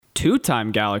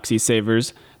two-time Galaxy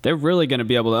savers, they're really going to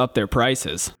be able to up their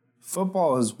prices.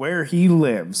 Football is where he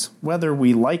lives, whether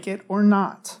we like it or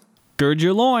not. Gird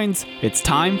your loins, it's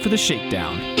time for the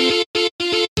Shakedown.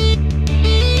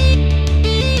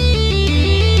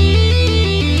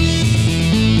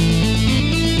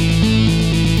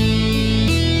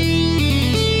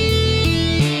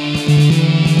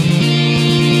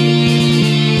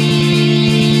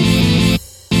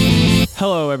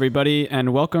 Hello, everybody,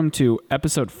 and welcome to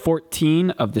episode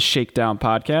 14 of the Shakedown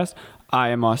podcast. I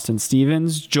am Austin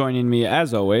Stevens. Joining me,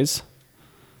 as always,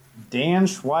 Dan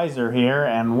Schweizer here,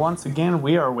 and once again,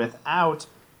 we are without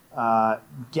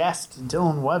guest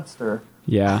Dylan Webster.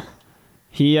 Yeah,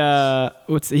 he's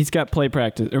got play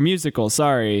practice or musical.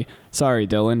 Sorry,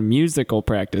 Dylan, musical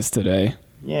practice today.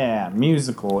 Yeah,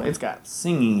 musical. It's got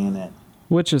singing in it,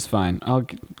 which is fine.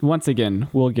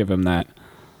 We'll give him that.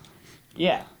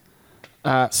 Yeah.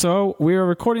 So we are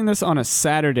recording this on a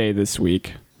Saturday this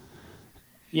week.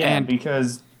 Yeah, and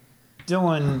because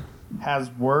Dylan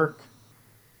has work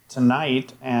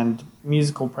tonight and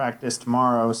musical practice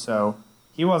tomorrow, so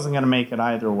he wasn't going to make it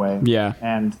either way. Yeah.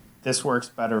 And this works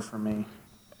better for me.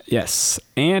 Yes,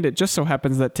 and it just so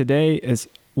happens that today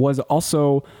was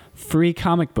also Free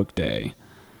Comic Book Day.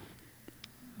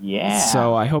 Yeah.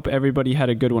 So I hope everybody had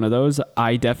a good one of those.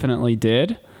 I definitely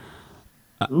did.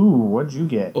 Ooh, what'd you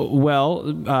get? Well,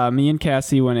 me and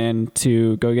Cassie went in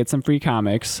to go get some free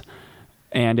comics,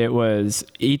 and it was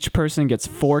each person gets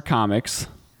 4 comics.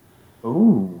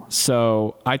 Ooh.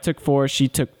 So I took 4, she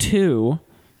took 2,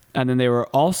 and then they were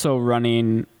also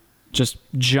running just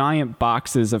giant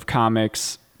boxes of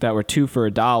comics that were 2 for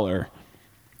 $1.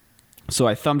 So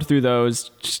I thumbed through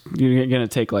those. You're going to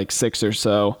take like 6 or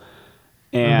so.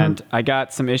 And I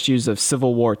got some issues of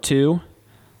Civil War II.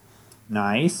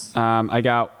 Nice. I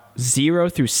got 0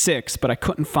 through 6, but I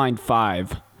couldn't find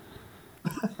 5.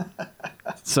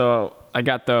 So I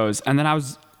got those. And then I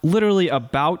was literally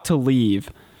about to leave,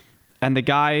 and the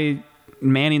guy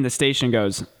manning the station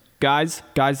goes, Guys,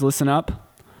 listen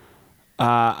up.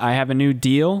 I have a new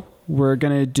deal. We're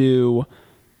going to do,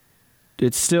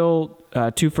 it's still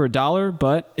 2 for $1,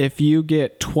 but if you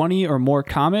get 20 or more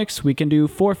comics, we can do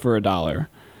 4 for $1.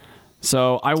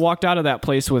 So I walked out of that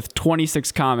place with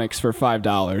 26 comics for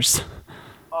 $5.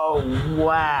 Oh,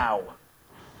 wow.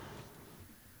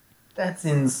 That's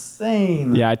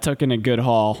insane. Yeah, I took in a good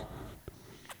haul.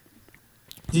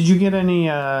 Did you get any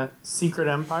Secret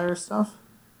Empire stuff?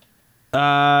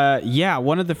 Yeah,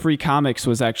 one of the free comics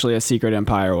was actually a Secret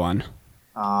Empire one.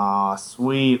 Ah,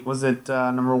 sweet. Was it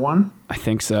number 1? I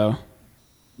think so.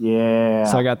 Yeah.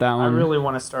 So I got that one. I really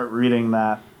want to start reading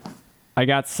that. I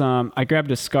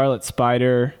grabbed a Scarlet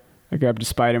Spider. I grabbed a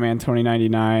Spider-Man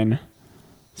 2099,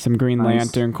 some Green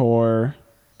Lantern Corps,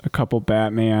 a couple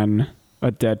Batman,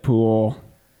 a Deadpool.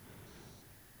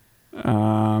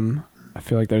 I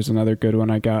feel like there's another good one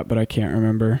I got, but I can't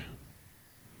remember.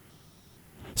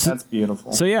 That's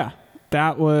beautiful. So yeah,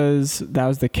 that was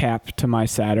the cap to my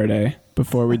Saturday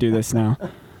before we do this now.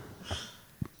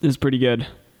 It was pretty good.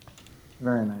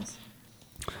 Very nice.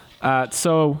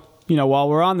 So, while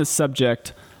we're on the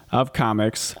subject of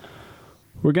comics,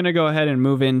 we're going to go ahead and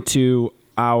move into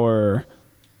our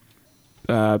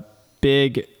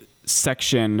big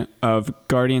section of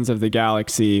Guardians of the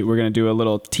Galaxy. We're going to do a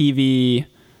little TV,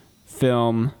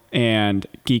 film, and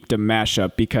geekdom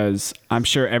mashup because I'm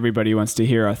sure everybody wants to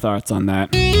hear our thoughts on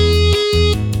that.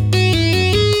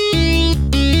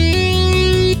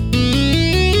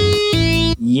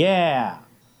 Yeah,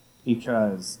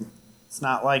 because it's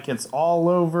not like it's all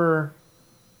over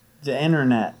the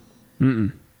internet.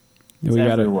 We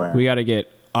gotta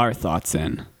get our thoughts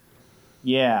in.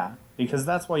 Yeah, because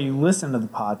that's why you listen to the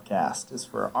podcast, is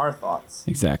for our thoughts.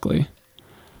 Exactly.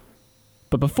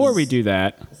 But before we do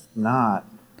that, it's not.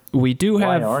 We do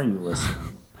have. Why are you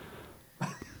listening?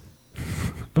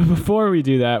 But before we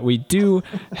do that, we do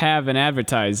have an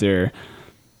advertiser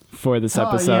for this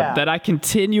episode that I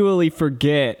continually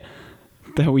forget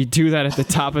that we do that at the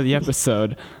top of the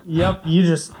episode. Yep, you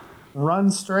just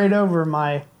run straight over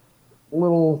my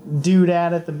little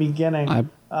doodad at the beginning.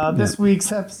 This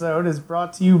week's episode is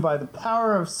brought to you by the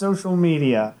power of social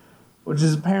media, which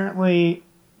is apparently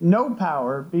no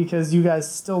power because you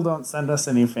guys still don't send us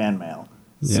any fan mail.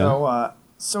 Yeah. So,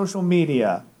 social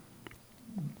media,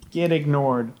 get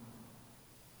ignored.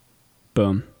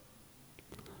 Boom.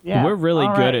 Yeah, we're really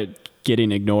good at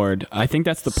getting ignored. I think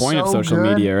that's the point of social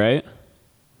media, right?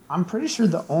 I'm pretty sure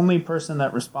the only person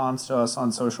that responds to us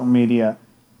on social media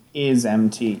is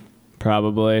MT.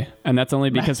 Probably. And that's only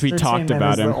because we talked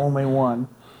about him. The only one.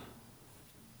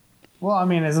 Well, I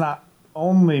mean, it's not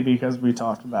only because we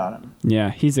talked about him.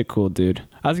 Yeah, he's a cool dude.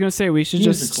 I was going to say we should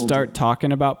just start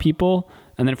talking about people,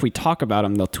 and then if we talk about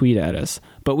them, they'll tweet at us.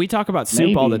 But we talk about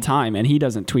Soup all the time, and he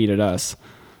doesn't tweet at us.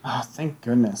 Oh, thank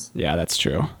goodness. Yeah, that's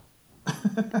true.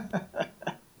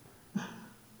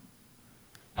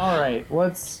 All right,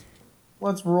 let's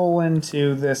roll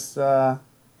into this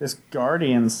this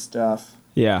Guardian stuff.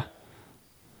 Yeah.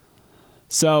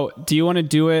 So, do you want to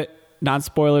do it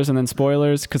non-spoilers and then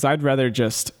spoilers? Because I'd rather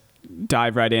just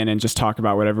dive right in and just talk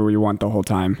about whatever we want the whole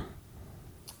time.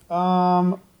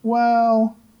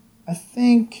 Well, I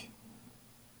think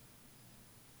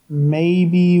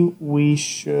maybe we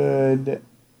should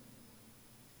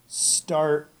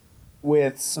start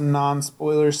with some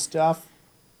non-spoiler stuff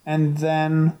and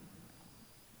then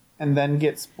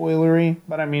get spoilery.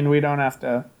 But I mean, we don't have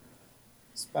to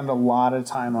spend a lot of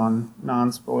time on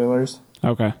non-spoilers.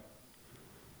 Okay.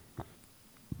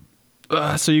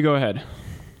 So you go ahead.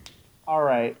 All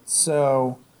right.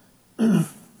 So,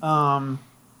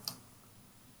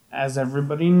 as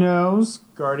everybody knows,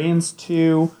 Guardians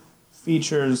 2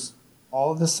 features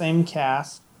all of the same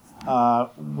cast,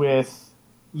 with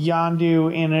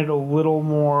Yondu in it a little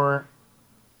more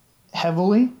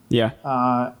heavily.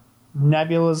 Yeah.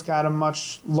 Nebula's got a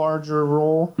much larger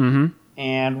role. Mm-hmm.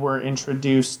 And we're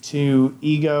introduced to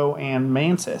Ego and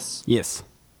Mantis. Yes.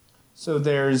 So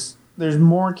there's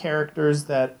more characters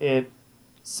that it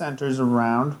centers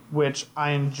around, which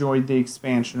I enjoyed the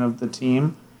expansion of the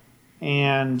team.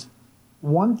 And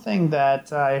one thing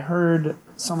that I heard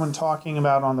someone talking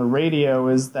about on the radio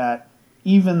is that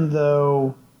even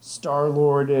though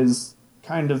Star-Lord is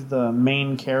kind of the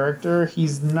main character,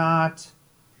 he's not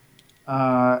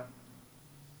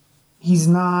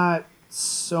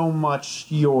so much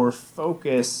your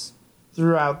focus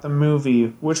throughout the movie,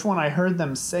 which when I heard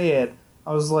them say it,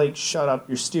 I was like, shut up,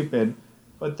 you're stupid.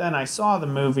 But then I saw the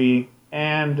movie,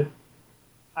 and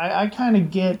I kind of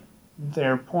get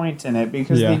their point in it,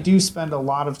 because they do spend a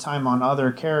lot of time on other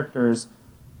characters,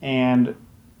 and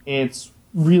it's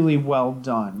really well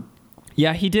done.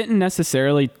 Yeah, he didn't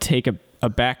necessarily take a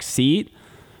back seat,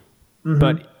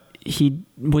 but he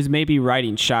was maybe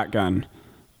riding shotgun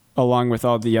along with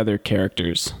all the other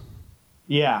characters.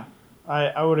 Yeah,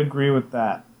 I would agree with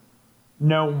that.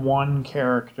 No one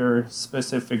character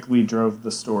specifically drove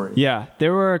the story. Yeah,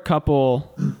 there were a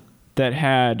couple that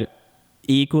had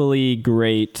equally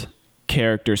great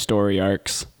character story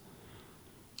arcs.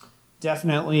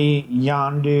 Definitely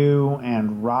Yondu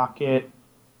and Rocket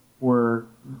were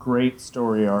great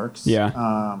story arcs.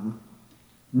 Yeah.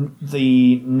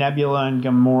 The Nebula and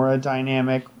Gamora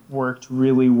dynamic worked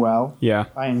really well. Yeah.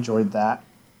 I enjoyed that.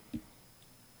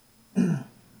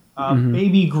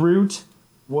 Baby Groot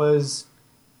was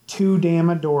too damn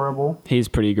adorable. He's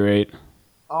pretty great.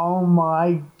 Oh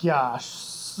my gosh,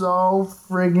 so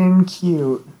friggin'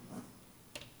 cute.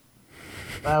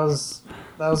 That was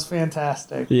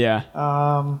fantastic. Yeah.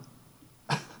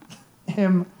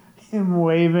 Him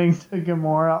waving to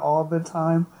Gamora all the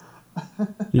time.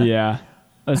 Yeah.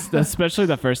 Especially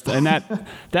the first, and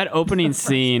that opening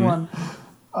scene. One.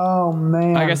 Oh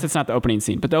man. I guess it's not the opening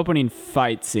scene, but the opening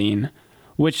fight scene,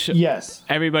 which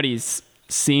everybody's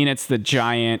seen. It's the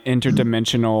giant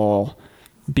interdimensional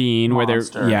being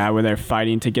monster. where they're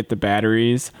fighting to get the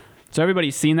batteries. So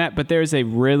everybody's seen that, but there's a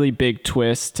really big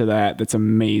twist to that's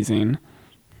amazing.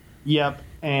 Yep,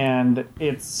 and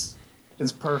it's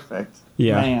perfect.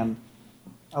 Yeah. Man,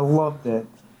 I loved it.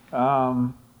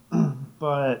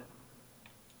 But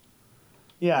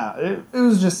yeah, it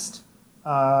was just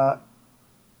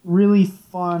really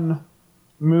fun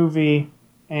movie,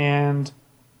 and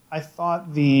I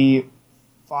thought the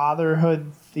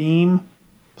fatherhood theme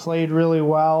played really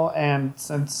well, and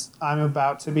since I'm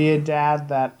about to be a dad,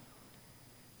 that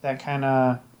kind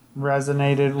of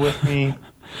resonated with me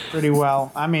pretty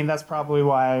well. I mean, that's probably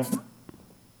why I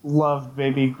loved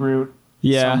Baby Groot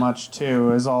so much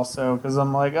too, is also because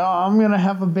I'm like, oh, I'm going to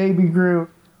have a Baby Groot,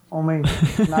 only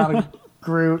not a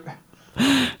Groot.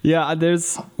 Yeah, I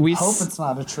hope it's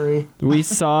not a tree. We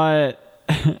saw it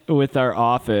with our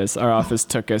office. Our office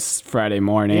took us Friday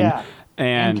morning. Yeah,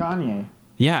 and Kanye.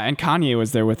 Yeah, and Kanye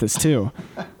was there with us too.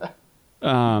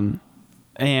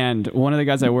 And one of the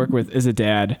guys I work with is a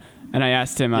dad, and I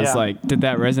asked him, I was like, did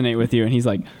that resonate with you? And he's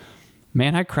like,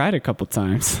 man, I cried a couple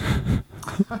times.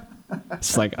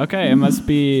 It's like, okay, it must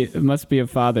be a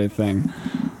father thing.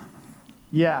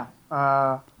 Yeah.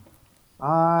 I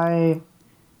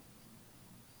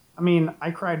mean,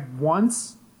 I cried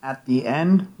once at the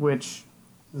end, which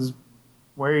is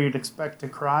where you'd expect to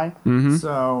cry. Mm-hmm.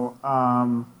 So,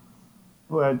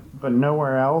 but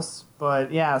nowhere else.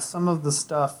 But yeah, some of the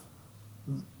stuff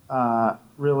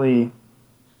really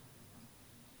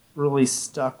really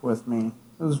stuck with me.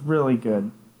 It was really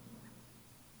good.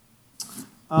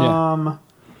 Yeah.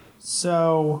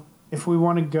 So if we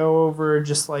want to go over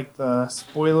just like the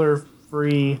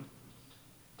spoiler-free,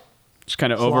 just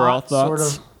kind of overall thoughts. sort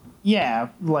of, yeah,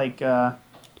 like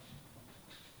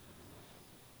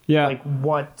Yeah. like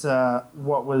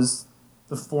what was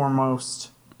the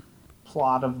foremost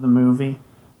plot of the movie?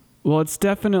 Well, it's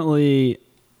definitely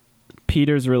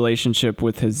Peter's relationship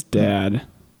with his dad.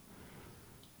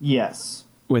 Yes.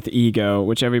 With Ego,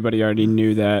 which everybody already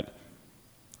knew that.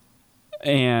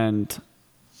 And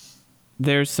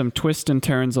there's some twists and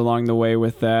turns along the way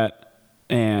with that.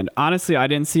 And honestly, I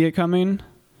didn't see it coming.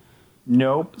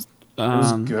 Nope. It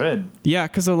was good. Yeah,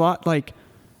 because a lot, like,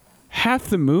 half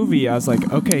the movie, I was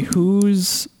like, okay,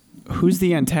 who's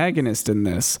the antagonist in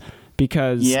this?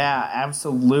 Because yeah,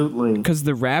 absolutely. Because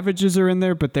the Ravagers are in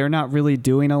there, but they're not really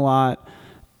doing a lot.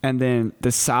 And then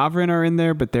the Sovereign are in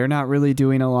there, but they're not really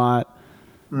doing a lot.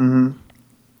 Mm-hmm.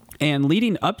 And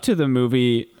leading up to the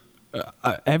movie,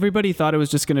 everybody thought it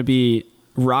was just going to be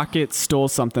Rocket stole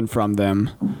something from them.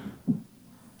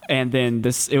 And then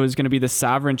it was going to be the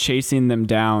Sovereign chasing them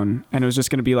down. And it was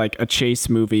just going to be like a chase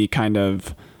movie kind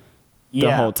of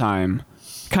the whole time.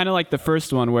 Kind of like the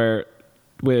first one where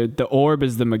the orb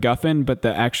is the MacGuffin,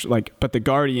 but the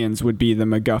Guardians would be the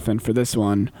MacGuffin for this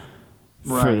one,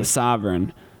 for the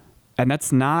Sovereign. And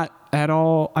that's not at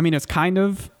all, I mean, it's kind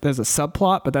of, there's a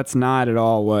subplot, but that's not at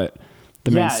all what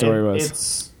the main story was.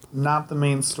 It's not the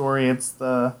main story, it's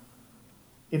the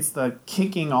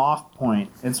kicking off point.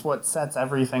 It's what sets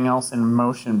everything else in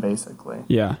motion, basically.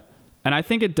 Yeah. And I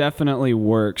think it definitely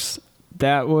works.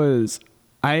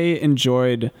 I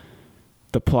enjoyed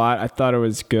the plot. I thought it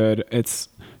was good.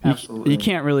 You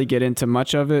can't really get into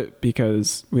much of it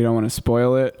because we don't want to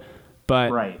spoil it.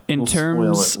 But we'll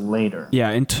spoil it later.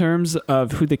 Yeah, in terms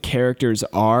of who the characters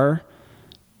are,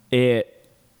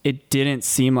 it didn't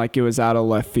seem like it was out of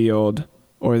left field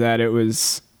or that it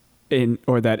was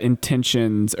or that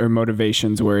intentions or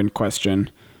motivations were in question.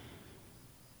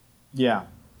 Yeah.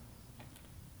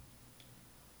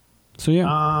 So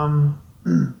yeah.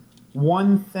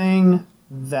 One thing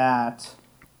that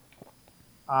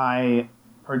I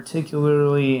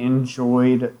particularly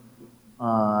enjoyed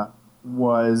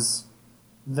was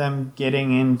them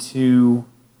getting into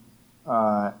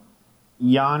Yondu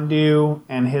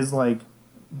and his like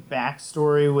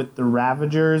backstory with the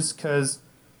Ravagers, because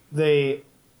they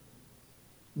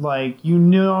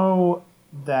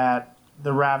that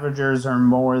the Ravagers are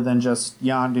more than just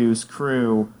Yondu's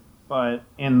crew, but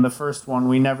in the first one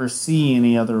we never see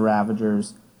any other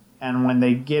Ravagers, and when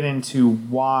they get into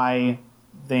why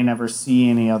they never see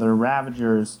any other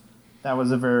Ravagers, that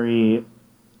was a very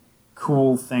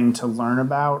cool thing to learn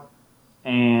about.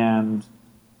 And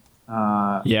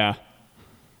I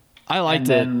liked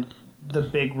it. And then the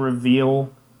big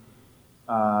reveal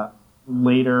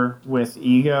later with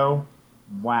Ego,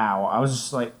 wow, I was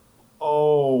just like,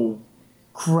 oh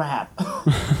crap.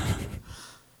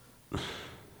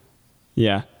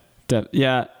 Yeah,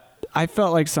 I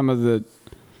felt like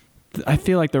I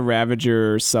feel like the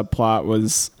Ravager subplot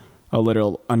was a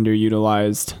little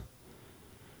underutilized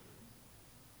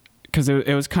because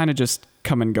it was kind of just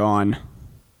come and gone.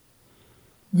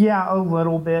 Yeah, a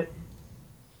little bit.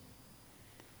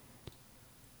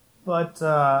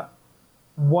 But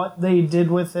what they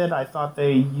did with it, I thought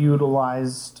they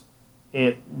utilized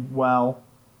it well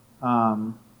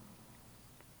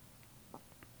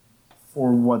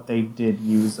for what they did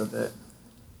use of it.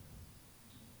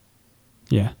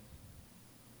 Yeah.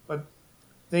 But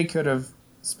they could have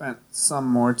spent some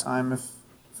more time if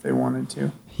they wanted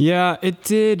to. Yeah, it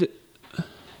did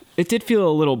feel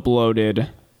a little bloated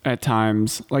at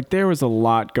times. Like there was a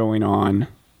lot going on.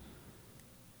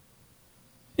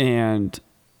 And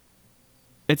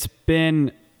it's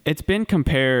been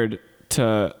compared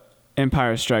to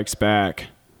Empire Strikes Back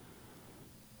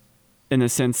in the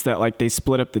sense that like they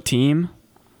split up the team.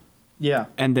 Yeah.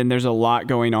 And then there's a lot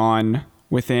going on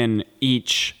within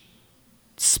each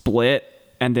split,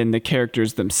 and then the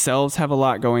characters themselves have a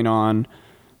lot going on.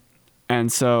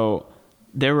 And so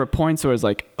there were points where it's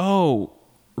like, oh,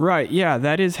 right, yeah,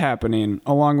 that is happening,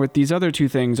 along with these other two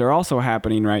things are also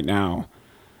happening right now.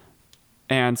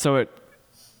 And so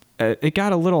it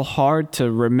got a little hard to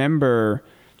remember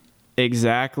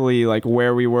exactly like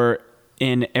where we were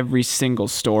in every single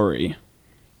story.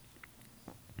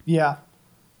 Yeah.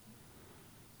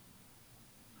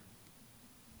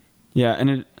 Yeah,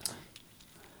 and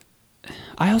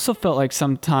I also felt like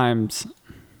sometimes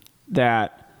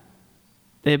that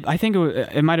I think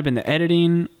it might have been the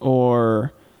editing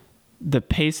or the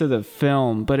pace of the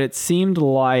film, but it seemed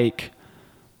like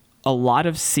a lot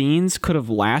of scenes could have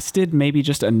lasted maybe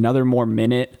just another more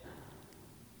minute,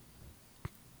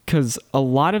 because a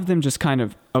lot of them just kind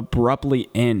of abruptly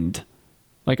end,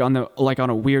 like on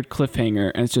a weird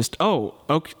cliffhanger, and it's just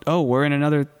okay, we're in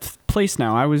another place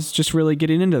now. I was just really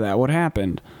getting into that. What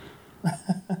happened?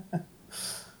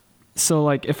 So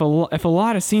like if a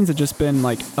lot of scenes had just been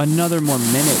like another more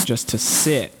minute just to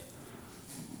sit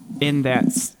in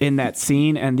that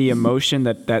scene and the emotion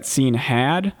that scene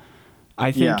had,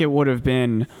 I think it would have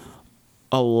been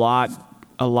a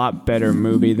lot better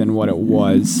movie than what it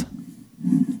was,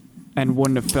 and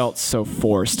wouldn't have felt so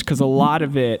forced. Because a lot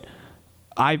of it,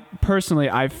 I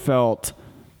felt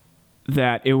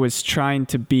that it was trying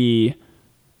to be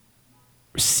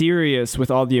serious with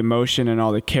all the emotion and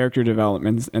all the character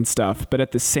developments and stuff, but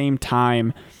at the same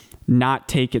time not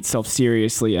take itself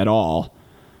seriously at all.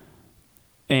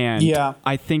 And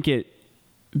I think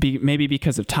maybe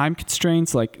because of time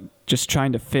constraints, like just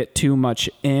trying to fit too much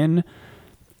in,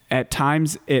 at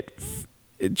times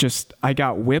I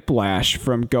got whiplash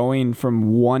from going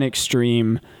from one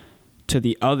extreme to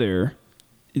the other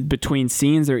between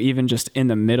scenes, or even just in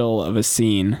the middle of a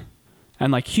scene.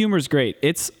 And like, humor's great.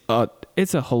 It's a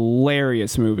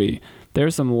hilarious movie.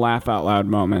 There's some laugh out loud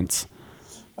moments.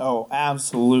 Oh,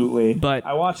 absolutely. But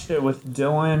I watched it with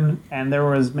Dylan, and there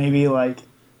was maybe like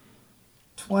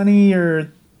 20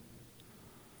 or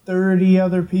 30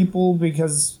 other people,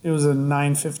 because it was a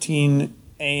 9:15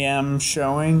 a.m.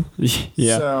 showing.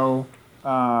 Yeah. So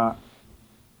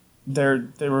there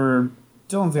were,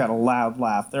 Dylan's got a loud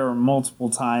laugh. There were multiple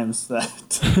times that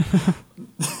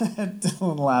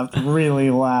Dylan laughed really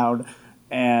loud,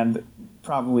 and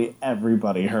probably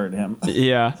everybody heard him.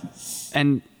 Yeah.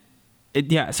 And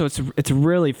so it's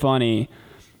really funny,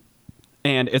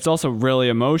 and it's also really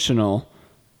emotional,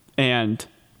 and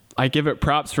I give it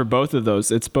props for both of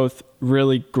those. It's both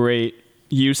really great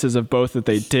uses of both that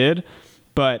they did,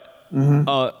 but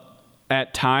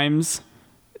at times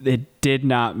it did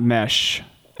not mesh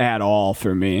at all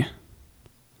for me.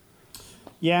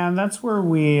 Yeah, and that's where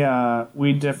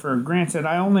we differ. Granted,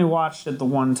 I only watched it the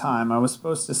one time. I was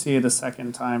supposed to see it a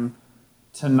second time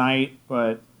tonight,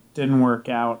 but didn't work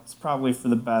out. It's probably for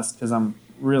the best because I'm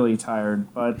really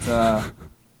tired. But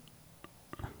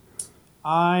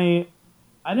I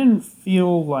didn't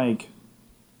feel like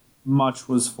much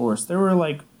was forced. There were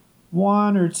like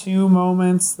one or two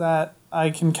moments that I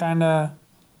can kind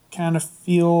of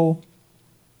feel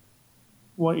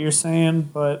what you're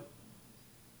saying, but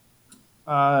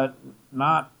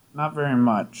not very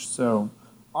much. So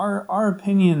our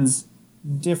opinions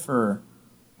differ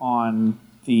on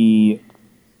the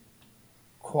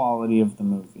quality of the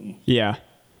movie. Yeah.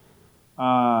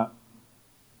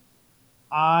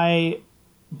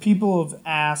 People have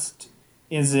asked,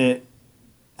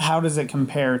 how does it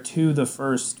compare to the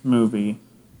first movie?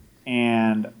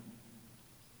 And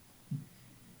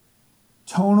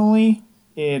tonally,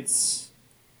 it's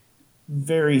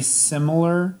very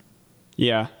similar.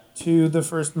 Yeah. To the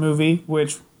first movie,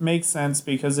 which makes sense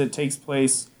because it takes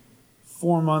place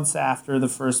 4 months after the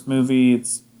first movie.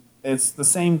 It's the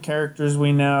same characters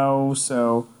we know,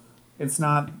 so it's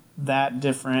not that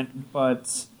different,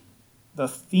 but the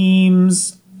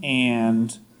themes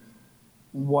and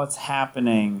what's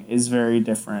happening is very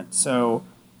different. So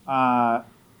I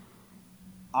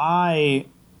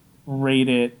rate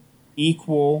it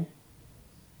equally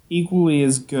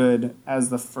as good as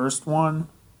the first one,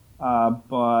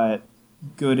 but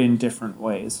good in different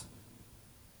ways.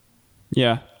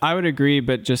 Yeah, I would agree,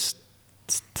 but just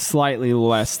slightly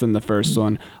less than the first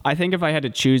one. I think if I had to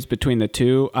choose between the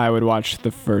two, I would watch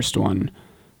the first one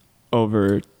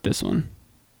over this one.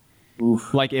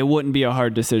 Oof. Like, it wouldn't be a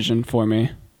hard decision for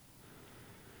me.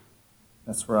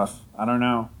 That's rough. I don't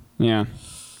know. Yeah.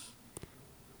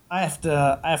 I have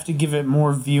to give it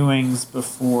more viewings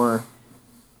before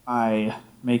I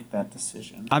make that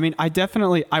decision. I mean,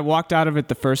 I walked out of it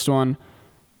the first time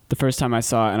I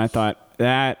saw it, and I thought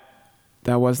that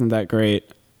wasn't that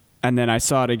great. And then I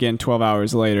saw it again 12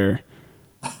 hours later,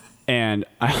 and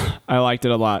I liked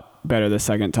it a lot better the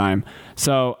second time.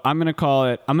 So I'm going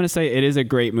to say it is a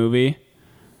great movie.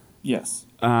 Yes.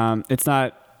 It's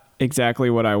not exactly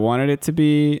what I wanted it to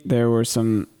be. There were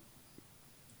some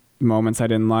moments I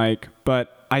didn't like,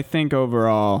 but I think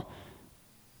overall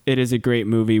it is a great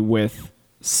movie with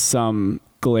some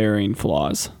glaring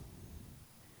flaws.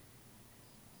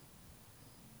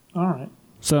 All right.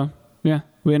 So, yeah,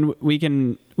 we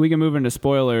can move into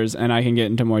spoilers, and I can get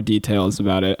into more details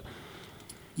about it.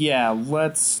 Yeah,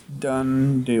 let's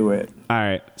do it. All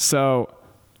right. So,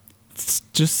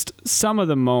 just some of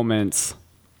the moments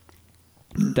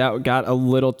that got a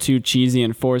little too cheesy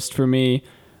and forced for me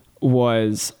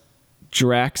was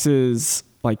Drax's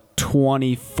like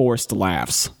 20 forced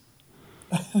laughs.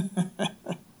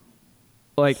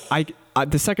 Like I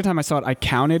the second time I saw it, I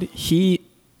counted. He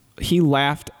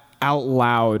laughed out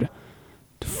loud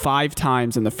 5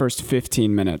 times in the first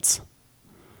 15 minutes.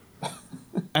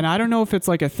 And I don't know if it's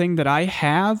like a thing that I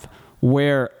have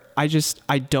where I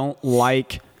don't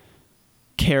like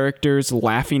characters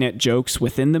laughing at jokes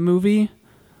within the movie.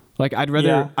 Like I'd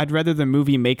rather the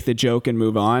movie make the joke and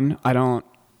move on. I don't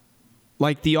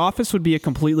like The Office would be a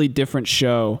completely different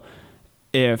show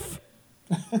if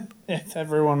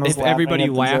everybody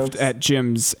laughed at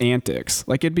Jim's antics.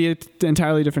 Like it'd be an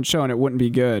entirely different show and it wouldn't be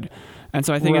good. And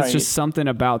so I think it's just something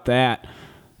about that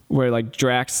where like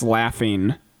Drax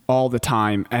laughing all the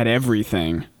time at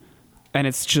everything. And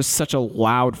it's just such a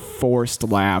loud, forced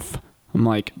laugh. I'm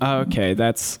like, oh, okay,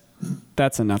 that's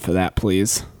enough of that,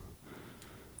 please.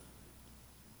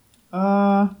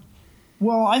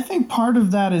 Well, I think part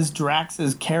of that is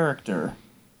Drax's character.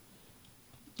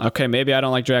 Okay, maybe I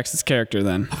don't like Drax's character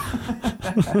then.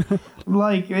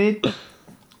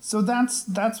 So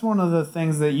that's one of the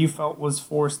things that you felt was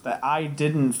forced that I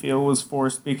didn't feel was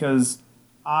forced because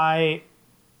I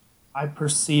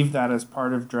perceive that as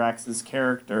part of Drax's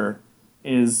character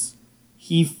is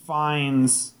he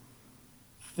finds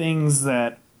things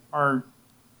that are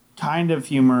kind of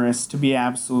humorous to be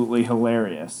absolutely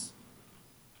hilarious.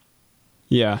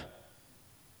 Yeah.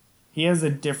 He has a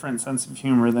different sense of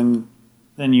humor than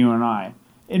you and I.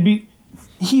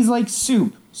 He's like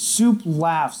Soup. Soup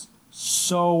laughs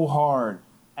so hard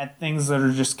at things that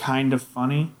are just kind of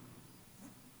funny.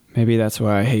 Maybe that's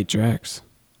why I hate Drax.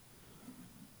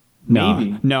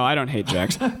 Maybe. No, I don't hate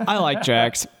Drax. I like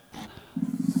Drax.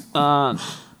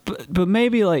 But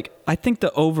maybe like I think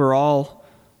the overall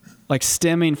like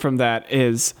stemming from that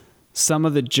is some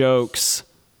of the jokes,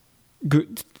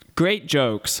 great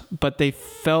jokes, but they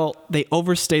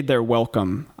overstayed their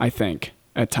welcome, I think,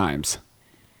 at times.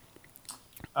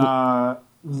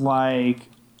 Like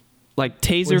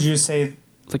Taser. Would you say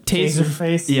like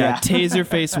Taserface? Yeah,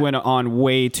 Taserface went on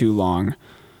way too long.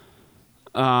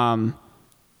 The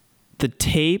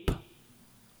tape.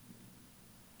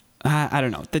 I don't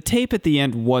know. The tape at the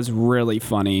end was really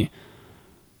funny,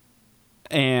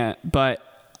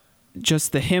 but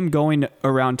just him going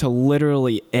around to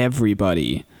literally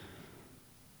everybody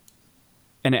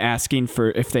and asking for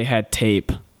if they had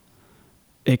tape.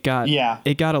 It got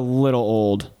a little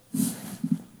old.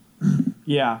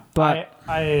 Yeah, but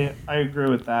I agree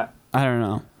with that. I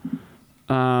don't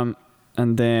know.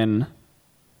 And then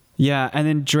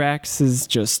Drax is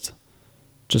just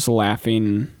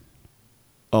laughing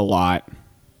a lot.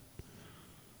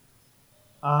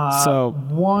 So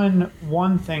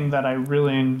one thing that I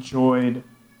really enjoyed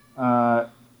about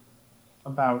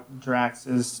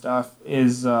Drax's stuff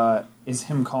is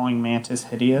him calling Mantis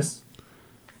hideous.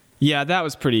 Yeah, that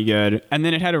was pretty good. And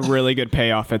then it had a really good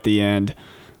payoff at the end.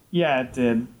 Yeah, it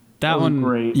did. That was one,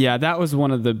 great. Yeah, that was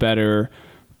one of the better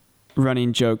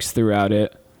running jokes throughout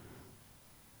it.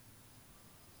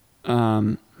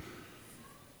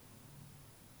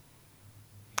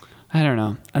 I don't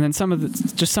know. And then some of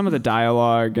the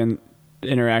dialogue and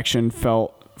interaction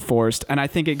felt forced. And I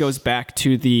think it goes back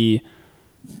to the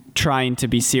trying to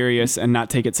be serious and not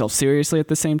take itself seriously at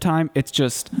the same time. It's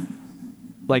just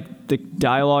like the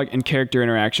dialogue and character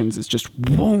interactions is just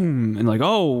boom and like,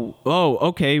 oh,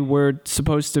 okay, we're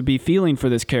supposed to be feeling for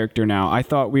this character now. I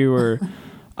thought we were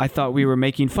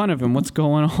making fun of him. What's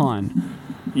going on?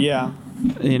 Yeah.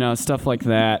 Stuff like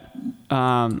that.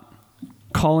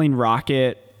 Calling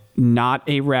Rocket not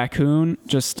a raccoon,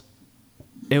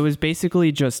 it was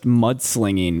basically just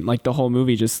mudslinging. Like the whole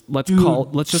movie, let's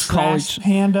just call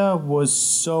Panda was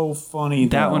so funny.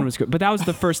 That one was good, but that was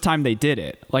the first time they did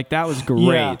it. Like that was great.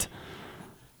 Yeah.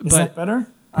 Is that better?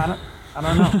 I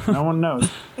don't know. No one knows.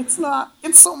 It's not.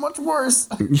 It's so much worse.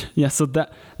 Yeah. So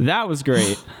that was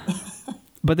great,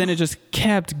 but then it just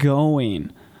kept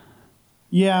going.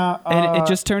 Yeah. And it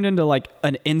just turned into like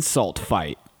an insult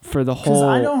fight for the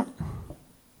whole.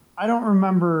 I don't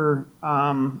remember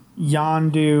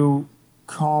Yondu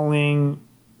calling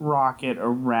Rocket a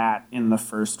rat in the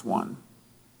first one.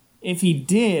 If he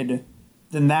did,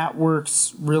 then that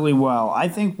works really well. I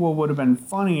think what would have been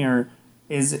funnier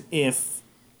is if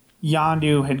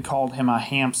Yondu had called him a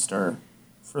hamster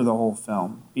for the whole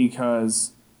film,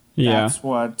 because that's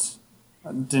what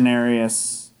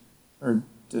Daenerys, or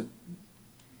did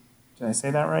I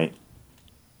say that right?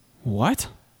 What?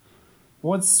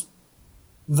 What's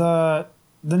the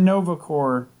Nova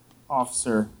Corps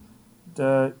officer,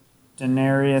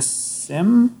 Daenerys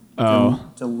Sim?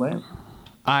 Oh,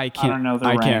 I can't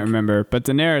remember. But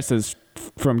Daenerys is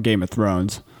from Game of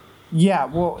Thrones. Yeah,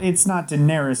 well, it's not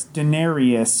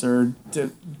Daenerys, or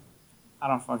I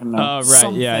don't fucking know. Oh, right.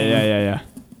 Something. Yeah.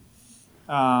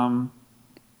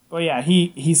 But yeah,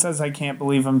 he says, I can't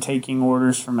believe I'm taking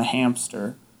orders from a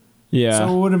hamster. Yeah.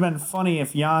 So it would have been funny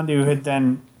if Yondu had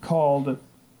then called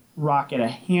Rocket a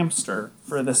hamster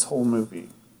for this whole movie.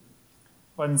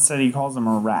 But instead he calls him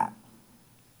a rat.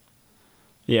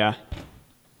 Yeah.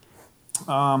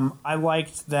 I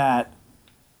liked that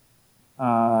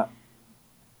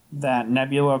that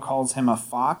Nebula calls him a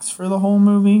fox for the whole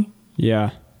movie.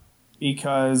 Yeah.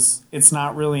 Because it's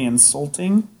not really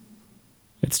insulting.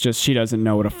 It's just she doesn't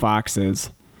know what a fox is.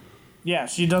 Yeah,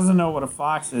 she doesn't know what a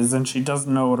fox is, and she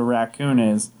doesn't know what a raccoon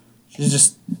is. She's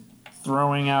just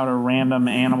throwing out a random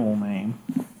animal name.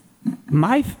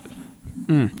 My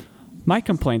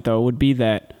complaint, though, would be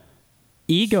that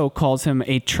Ego calls him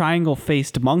a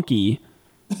triangle-faced monkey,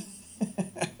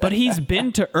 but he's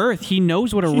been to Earth. He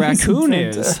knows what a raccoon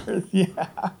is. Yeah.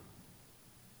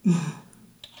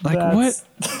 What?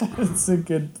 That's a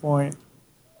good point.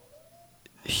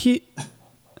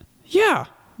 Yeah.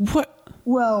 What?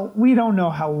 Well, we don't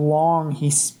know how long he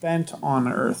spent on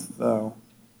Earth, though.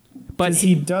 But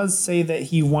he does say that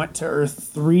he went to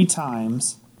Earth 3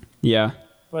 times. Yeah.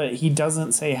 But he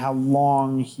doesn't say how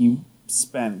long he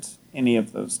spent any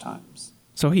of those times.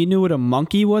 So he knew what a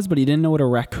monkey was, but he didn't know what a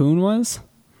raccoon was?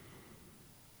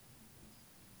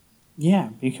 Yeah,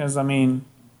 because, I mean,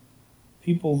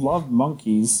 people love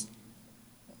monkeys.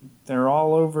 They're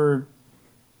all over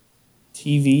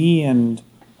TV, and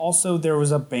also there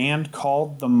was a band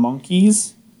called the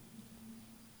Monkees.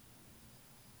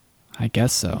 I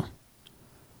guess so.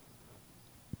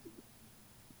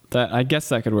 I guess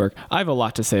that could work. I have a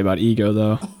lot to say about Ego,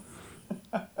 though.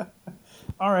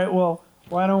 All right, well,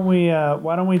 why don't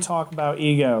we talk about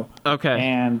Ego? Okay.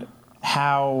 And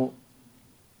how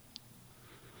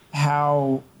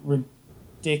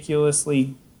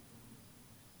ridiculously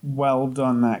well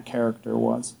done that character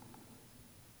was.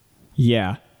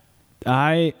 Yeah.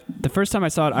 The first time I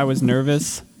saw it, I was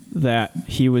nervous that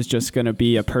he was just going to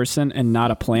be a person and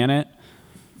not a planet.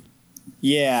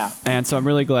 Yeah. And so I'm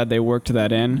really glad they worked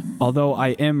that in. Although I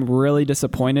am really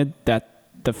disappointed that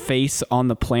the face on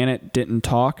the planet didn't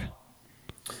talk.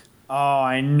 Oh,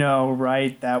 I know,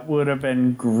 right? That would have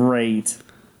been great.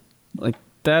 Like,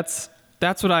 that's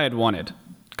what I had wanted.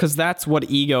 Because that's what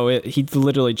Ego is. He's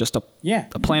literally just a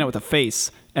planet with a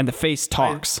face, and the face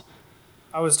talks.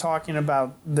 I was talking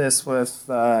about this with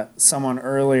someone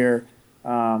earlier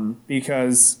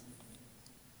because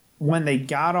when they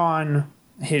got on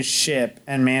his ship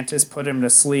and Mantis put him to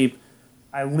sleep,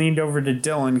 I leaned over to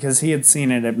Dylan because he had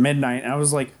seen it at midnight, and I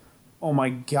was like, oh my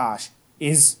gosh,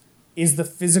 is the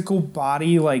physical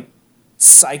body like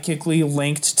psychically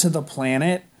linked to the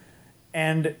planet?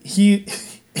 And he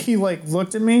like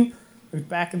looked at me, looked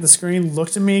back at the screen,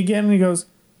 looked at me again, and he goes,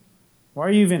 why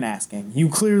are you even asking? You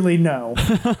clearly know.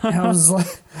 And I was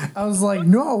like,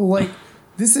 no, like,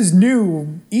 this is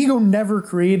new. Ego never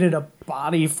created a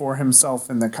body for himself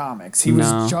in the comics. He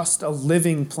was just a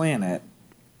living planet.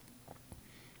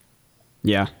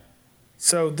 Yeah.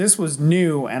 So this was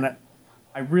new, and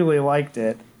I really liked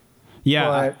it.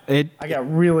 Yeah. I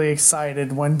got really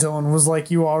excited when Dylan was like,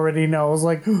 you already know. I was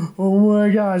like, oh my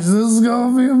gosh, this is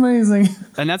going to be amazing.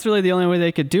 And that's really the only way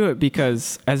they could do it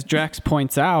because, as Drax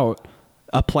points out,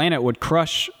 a planet would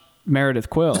crush Meredith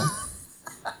Quill.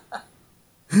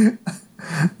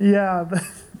 Yeah,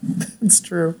 that's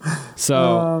true.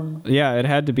 So, yeah, it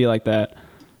had to be like that.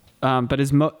 But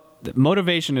his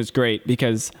motivation is great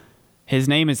because his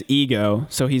name is Ego,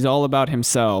 so he's all about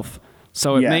himself.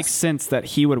 So it makes sense that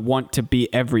he would want to be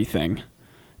everything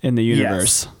in the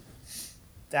universe. Yes.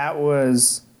 That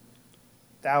was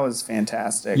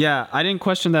fantastic. Yeah, I didn't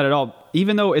question that at all.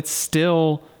 Even though it's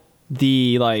still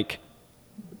the, like,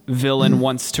 villain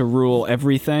wants to rule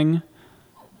everything,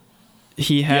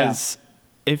 he has,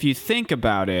 if you think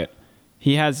about it,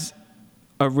 he has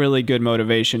a really good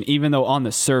motivation, even though on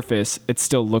the surface it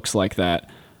still looks like that.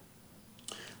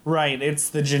 Right, it's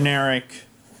the generic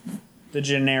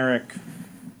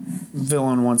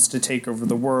villain wants to take over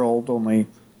the world, only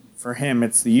for him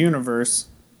it's the universe.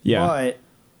 Yeah. But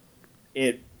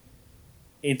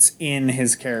it's in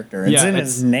his character. It's in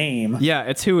his name. Yeah,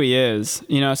 it's who he is.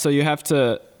 You know, so you have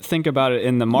to think about it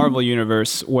in the Marvel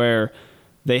universe where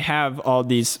they have all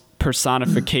these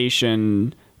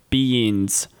personification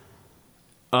beings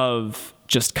of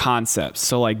just concepts.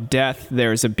 So like death,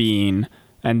 there's a being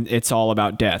and it's all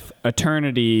about death.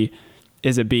 Eternity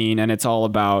is a being and it's all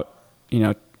about, you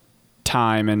know,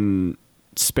 time and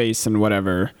space and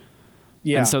whatever.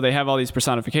 Yeah. And so they have all these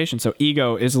personifications. So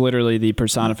ego is literally the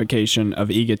personification of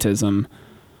egotism.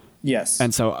 Yes.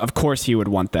 And so, of course, he would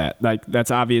want that. Like, that's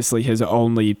obviously his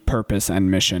only purpose and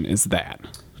mission is that.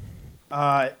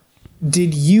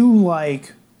 Did you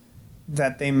like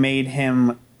that they made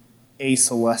him a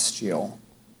celestial?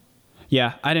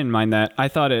 Yeah, I didn't mind that. I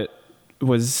thought it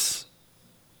was...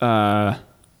 yeah,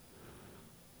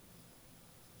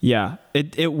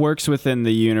 it works within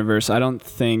the universe. I don't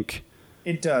think...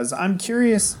 It does. I'm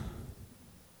curious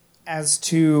as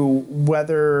to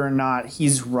whether or not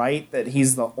he's right that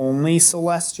he's the only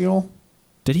celestial.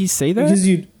 Did he say that? Because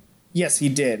yes, he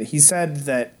did. He said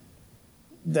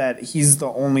that he's the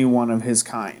only one of his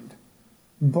kind.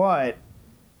 But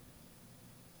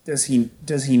does he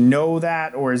know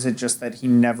that, or is it just that he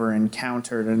never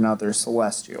encountered another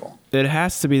celestial? It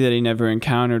has to be that he never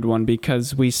encountered one,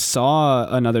 because we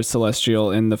saw another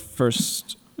celestial in the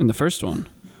first one.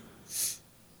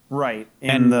 Right.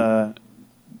 In the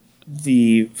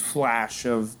flash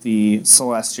of the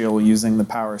celestial using the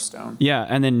power stone. Yeah,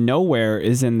 and then nowhere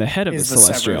is in the head of the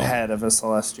celestial. Severed head of a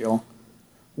celestial.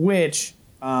 Which,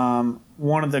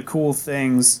 one of the cool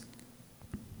things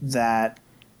that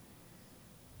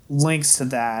links to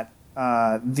that,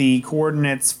 the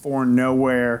coordinates for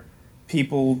nowhere,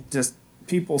 people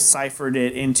ciphered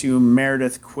it into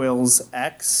Meredith Quill's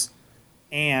X,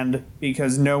 and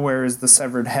because nowhere is the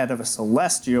severed head of a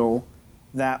celestial,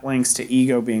 that links to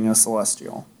ego being a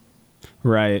celestial.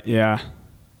 Right, yeah.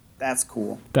 That's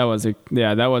cool. That was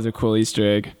a cool Easter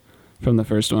egg from the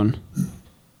first one.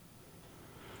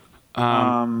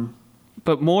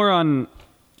 But more on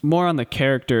the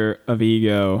character of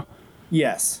ego.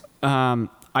 Yes.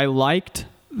 I liked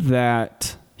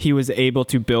that he was able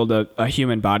to build a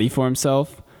human body for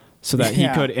himself so that he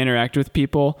could interact with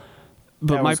people.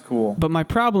 But that was cool. But my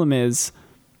problem is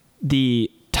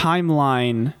the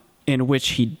timeline in which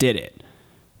he did it.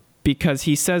 Because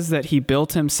he says that he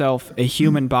built himself a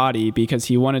human body because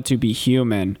he wanted to be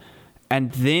human,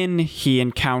 and then he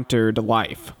encountered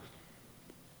life.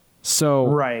 So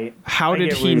right. How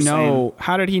did he know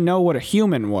what a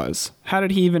human was? How did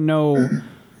he even know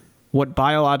what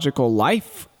biological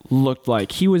life looked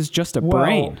like? He was just a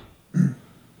brain.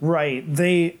 Right.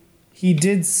 He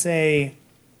did say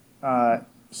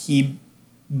he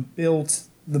built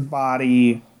the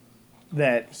body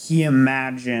that he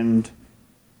imagined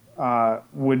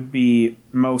would be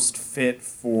most fit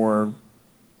for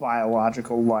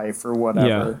biological life or whatever.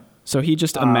 Yeah. So he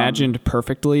just imagined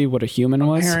perfectly what a human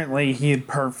was? Apparently he had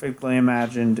perfectly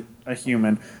imagined a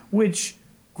human, which,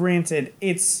 granted,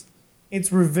 it's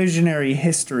revisionary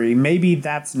history. Maybe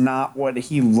that's not what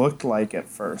he looked like at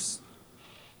first.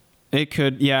 He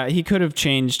could have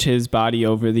changed his body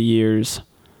over the years.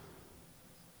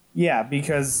 Yeah,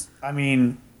 because, I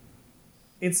mean,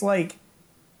 it's like,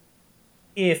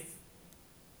 if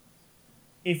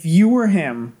you were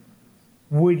him,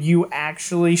 would you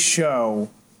actually show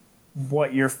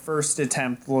what your first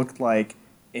attempt looked like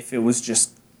if it was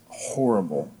just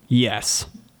horrible? Yes.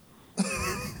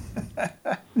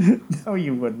 No,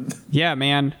 you wouldn't. Yeah,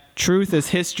 man. Truth is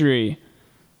history.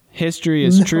 History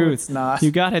is truth. It's not.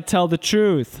 You gotta tell the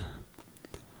truth.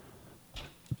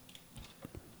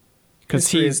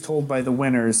 History is told by the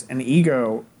winners, and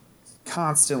ego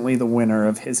constantly the winner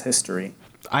of his history.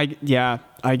 I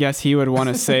guess he would want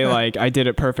to say, like, I did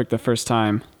it perfect the first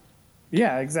time.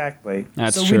 Yeah, exactly.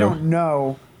 That's true. So we don't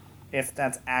know if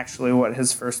that's actually what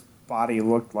his first body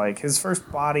looked like. His first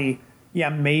body,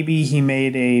 maybe he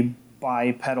made a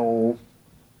bipedal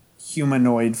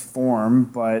humanoid form,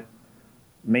 but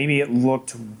maybe it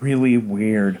looked really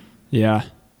weird. Yeah,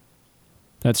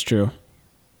 that's true.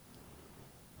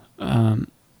 I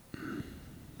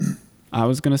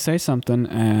was going to say something,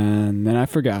 and then I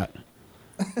forgot.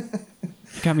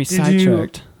 Got me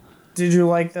sidetracked. Did you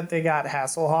like that they got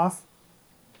Hasselhoff?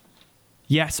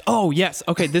 Yes. Oh, yes.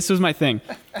 Okay, this was my thing.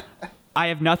 I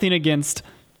have nothing against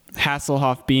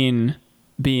Hasselhoff being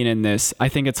in this. I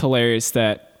think it's hilarious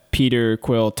that Peter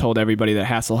Quill told everybody that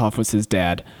Hasselhoff was his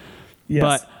dad. Yes.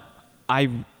 But I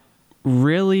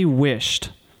really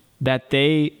wished that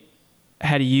they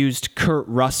had used Kurt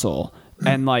Russell,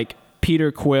 and like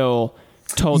Peter Quill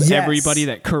told everybody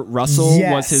that Kurt Russell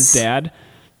was his dad.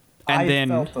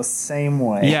 And I felt the same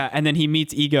way. Yeah, and then he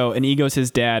meets Ego, and Ego's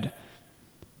his dad.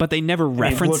 But they never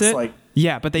reference it.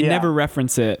 But they never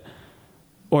reference it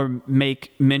or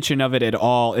make mention of it at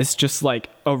all. It's just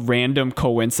like a random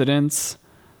coincidence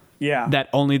that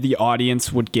only the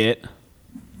audience would get.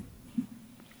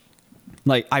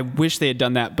 Like, I wish they had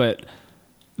done that, but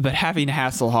having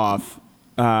Hasselhoff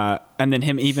and then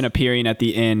him even appearing at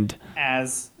the end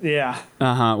as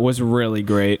was really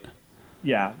great.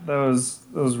 Yeah, that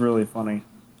was really funny.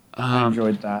 I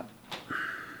enjoyed that.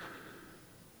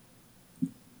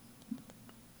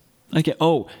 Okay.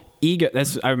 Oh, Ego.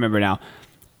 I remember now.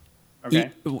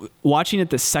 Okay. Watching it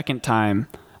the second time,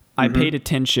 I paid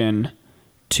attention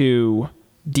to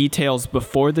details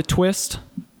before the twist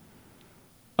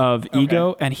of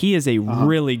Ego, and he is a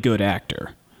really good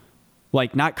actor.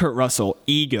 Like, not Kurt Russell,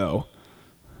 Ego.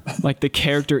 Like, the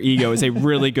character Ego is a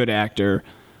really good actor.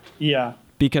 Yeah.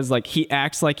 Because, like, he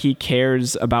acts like he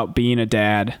cares about being a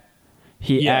dad.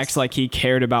 He acts like he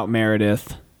cared about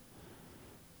Meredith.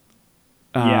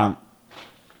 Yeah.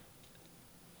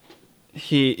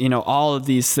 He, you know, all of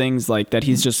these things like that,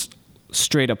 he's just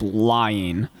straight up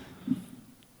lying.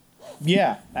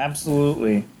 Yeah,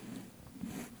 absolutely.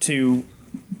 To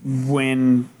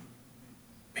win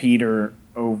Peter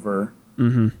over.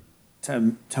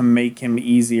 To make him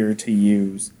easier to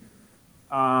use.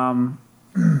 One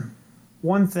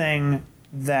thing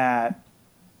that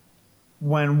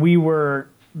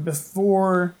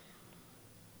before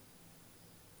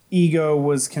Ego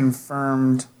was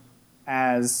confirmed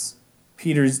as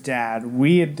Peter's dad,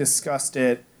 we had discussed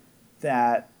it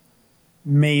that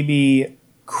maybe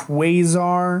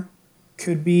Quasar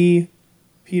could be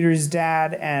Peter's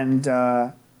dad, and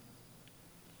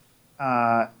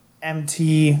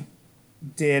MT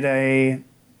did a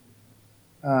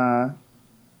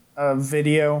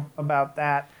video about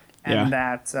that, and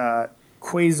that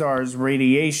Quasar's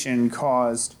radiation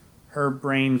caused her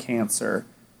brain cancer.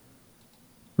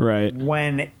 Right.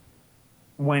 When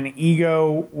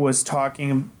Ego was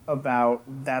talking about,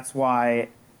 that's why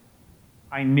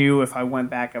I knew if I went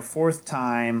back a fourth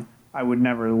time, I would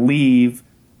never leave,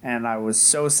 and I was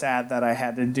so sad that I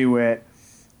had to do it.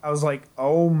 I was like,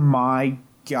 oh my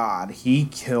God, he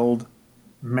killed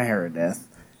Meredith.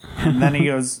 And then he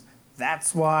goes,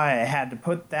 that's why I had to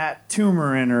put that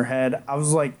tumor in her head. I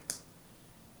was like,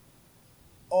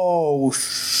 oh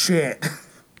shit.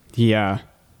 Yeah.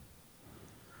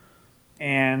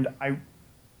 And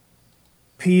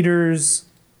Peter's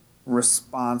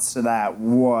response to that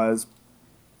was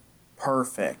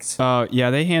perfect. Yeah,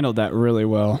 they handled that really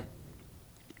well.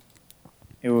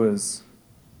 It was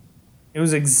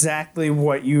exactly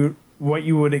what you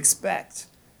would expect,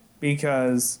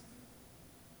 because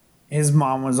his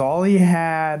mom was all he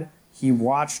had. He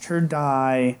watched her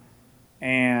die,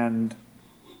 and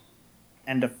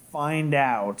to find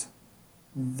out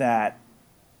that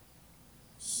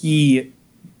he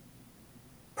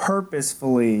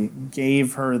purposefully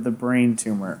gave her the brain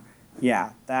tumor.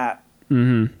 Yeah, that.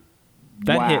 Mm-hmm.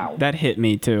 Wow. That hit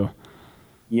me too.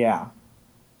 Yeah.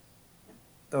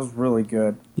 That was really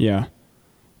good. Yeah.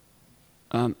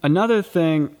 Another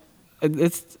thing, I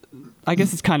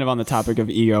guess it's kind of on the topic of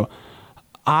Ego.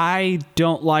 I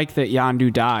don't like that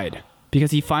Yondu died,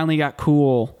 because he finally got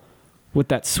cool with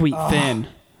that sweet Finn.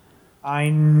 I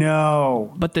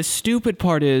know. But the stupid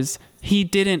part is he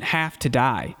didn't have to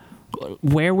die.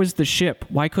 Where was the ship?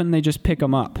 Why couldn't they just pick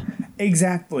him up?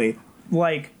 Exactly.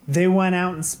 Like, they went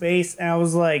out in space, and I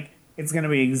was like, it's going to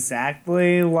be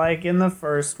exactly like in the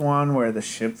first one, where the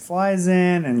ship flies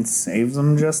in and saves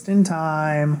them just in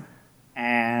time.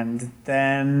 And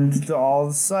then all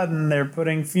of a sudden, they're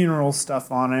putting funeral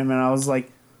stuff on him. And I was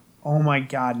like, oh my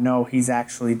God, no, he's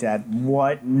actually dead.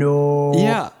 What? No.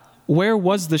 Yeah. Where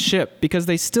was the ship? Because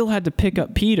they still had to pick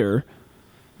up Peter.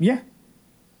 Yeah.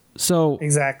 So.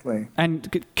 Exactly.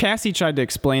 And Cassie tried to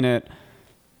explain it.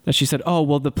 That she said, oh,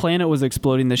 well, the planet was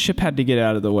exploding. The ship had to get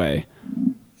out of the way.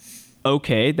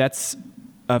 Okay, that's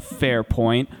a fair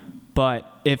point.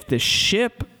 But if the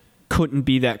ship couldn't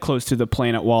be that close to the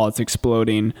planet while it's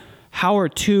exploding, how are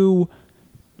two,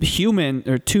 Peter and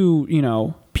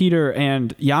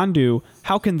Yondu,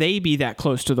 how can they be that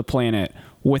close to the planet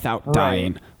without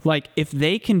dying? Like, if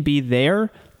they can be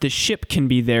there, the ship can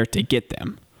be there to get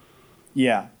them.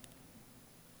 Yeah.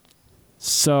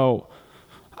 So,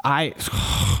 it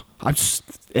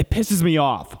pisses me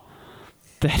off.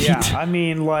 I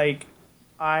mean, like,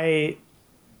 I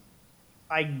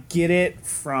get it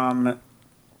from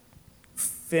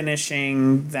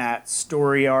finishing that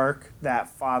story arc, that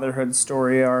fatherhood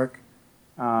story arc,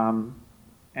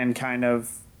 and kind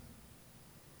of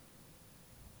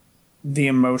the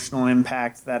emotional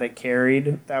impact that it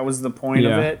carried. That was the point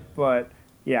of it. But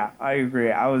yeah, I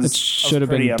agree. It should have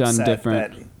been done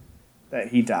different. That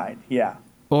he died. Yeah.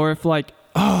 Or if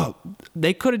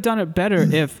they could have done it better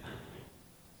if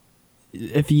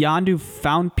Yondu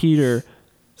found Peter,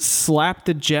 slapped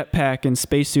the jetpack and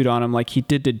spacesuit on him like he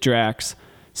did to Drax,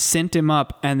 sent him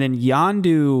up, and then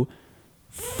Yondu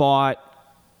fought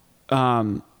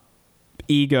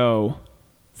Ego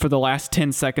for the last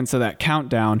 10 seconds of that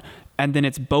countdown, and then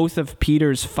it's both of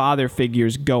Peter's father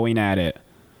figures going at it.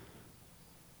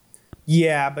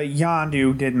 Yeah, but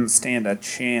Yondu didn't stand a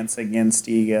chance against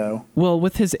Ego. Well,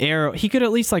 with his arrow, he could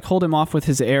at least like hold him off with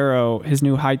his arrow, his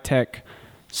new high-tech,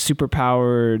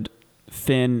 super-powered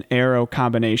fin arrow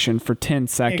combination for 10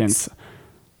 seconds.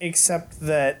 Except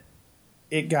that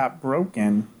it got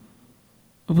broken.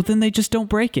 Well, then they just don't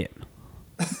break it.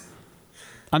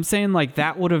 I'm saying like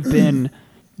that would have been...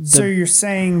 So you're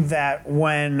saying that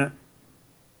when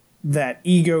that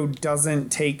Ego doesn't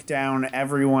take down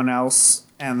everyone else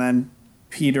and then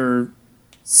Peter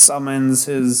summons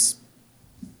his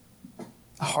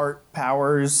heart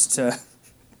powers to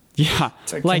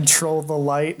control the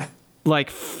light.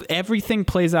 Like everything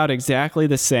plays out exactly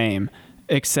the same,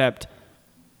 except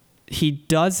he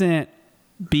doesn't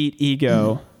beat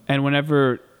Ego, and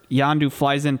whenever Yondu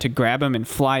flies in to grab him and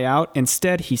fly out,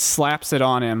 instead he slaps it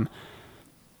on him.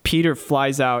 Peter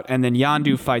flies out, and then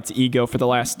Yondu fights Ego for the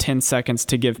last 10 seconds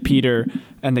to give Peter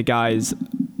and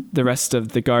the rest of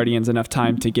the Guardians enough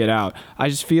time to get out. I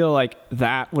just feel like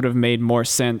that would have made more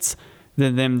sense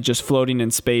than them just floating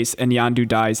in space and Yondu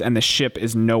dies and the ship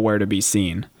is nowhere to be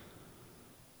seen.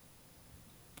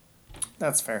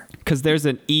 That's fair. Because there's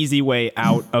an easy way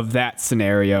out of that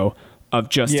scenario of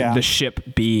just the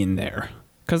ship being there.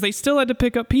 Because they still had to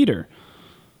pick up Peter.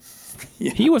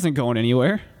 Yeah. He wasn't going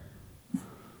anywhere.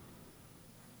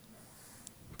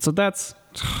 So that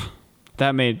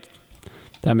made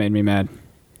me mad.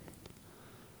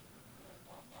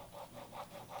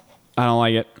 I don't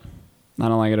like it. I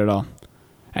don't like it at all.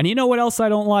 And you know what else I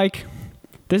don't like?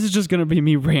 This is just going to be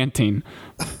me ranting.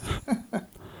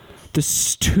 The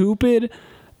stupid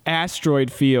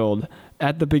asteroid field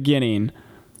at the beginning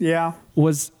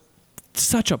was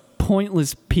such a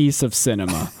pointless piece of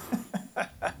cinema.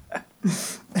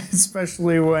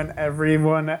 Especially when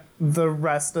the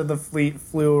rest of the fleet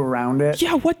flew around it.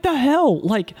 Yeah, what the hell?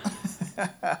 Like,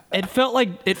 it felt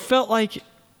like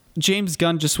James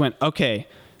Gunn just went, okay,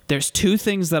 there's two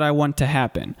things that I want to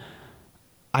happen.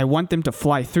 I want them to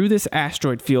fly through this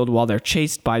asteroid field while they're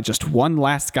chased by just one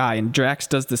last guy, and Drax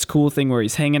does this cool thing where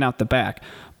he's hanging out the back.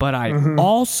 But I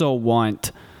also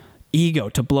want Ego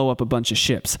to blow up a bunch of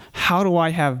ships. How do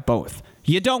I have both?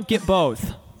 You don't get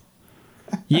both.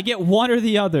 You get one or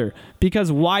the other.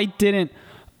 Because why didn't...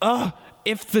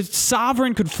 if the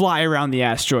Sovereign could fly around the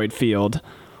asteroid field,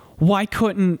 why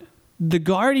couldn't the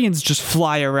Guardians just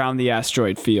fly around the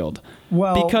asteroid field?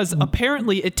 Well, because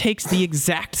apparently it takes the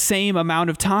exact same amount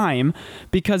of time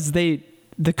because the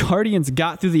Guardians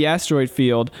got through the asteroid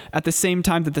field at the same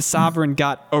time that the Sovereign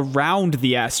got around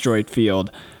the asteroid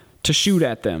field to shoot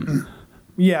at them.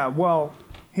 Yeah, well,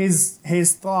 his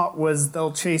thought was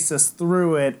they'll chase us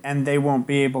through it and they won't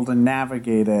be able to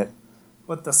navigate it.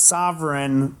 But the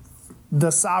Sovereign's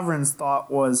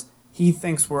thought was he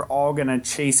thinks we're all going to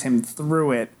chase him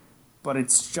through it, but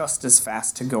it's just as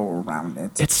fast to go around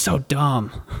it. It's so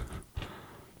dumb.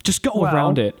 Just go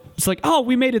around it. It's like, oh,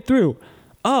 we made it through.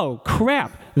 Oh,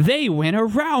 crap. They went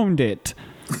around it.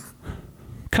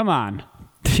 Come on.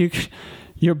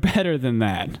 You're better than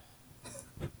that.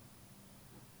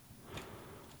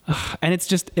 And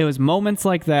it was moments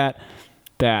like that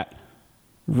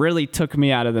really took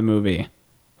me out of the movie.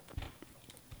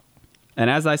 And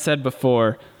as I said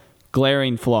before,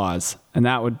 glaring flaws. And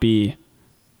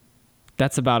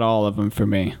that's about all of them for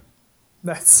me.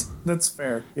 That's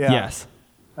fair. Yeah. Yes.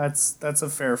 That's a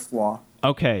fair flaw.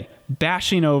 Okay.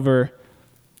 Bashing over.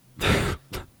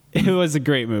 It was a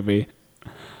great movie.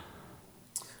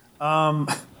 One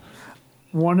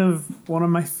of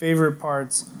my favorite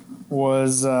parts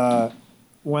was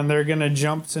when they're gonna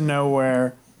jump to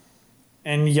nowhere,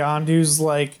 and Yondu's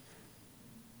like,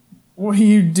 "What are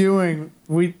you doing?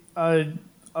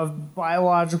 A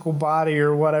biological body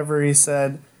or whatever he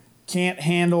said can't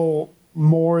handle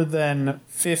more than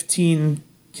 15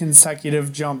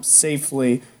 consecutive jumps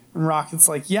safely." And Rocket's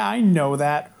like, "Yeah, I know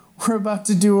that. We're about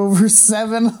to do over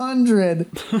 700."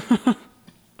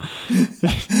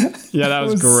 Yeah, that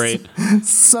was great.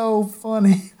 So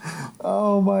funny.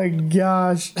 Oh my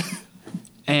gosh.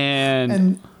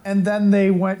 And then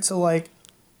they went to like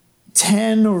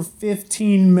 10 or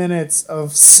 15 minutes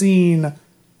of scene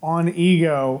on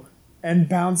Ego and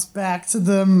bounced back to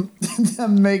them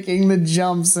making the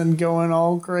jumps and going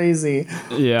all crazy.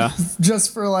 Yeah.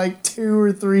 Just for like 2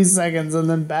 or 3 seconds and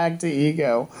then back to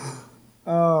Ego.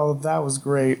 Oh, that was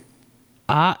great.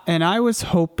 And I was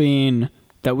hoping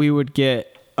that we would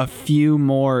get a few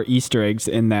more Easter eggs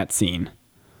in that scene.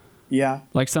 Yeah.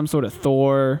 Like some sort of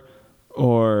Thor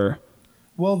or...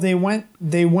 Well, they went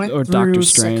or through Doctor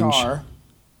Strange. Sakaar.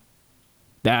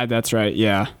 That's right,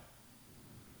 yeah.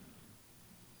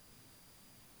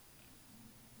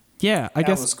 Yeah, I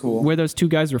guess was cool. Where those two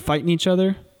guys were fighting each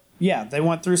other. Yeah, they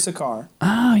went through Sakaar.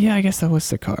 Oh, yeah, I guess that was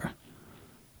Sakaar.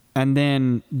 And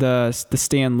then the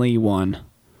Stan Lee one.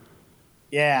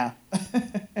 Yeah.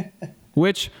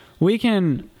 Which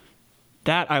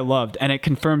that I loved, and it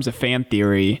confirms a fan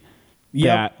theory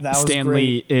Yep, that Stan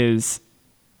Lee is,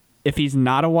 if he's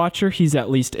not a Watcher, he's at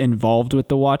least involved with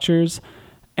the Watchers,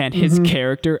 and his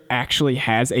character actually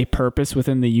has a purpose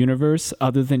within the universe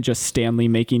other than just Stan Lee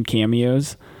making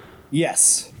cameos.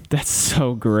 Yes. That's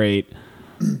so great.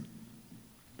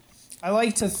 I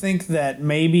like to think that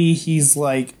maybe he's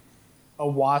like a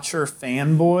Watcher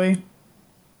fanboy.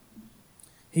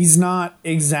 He's not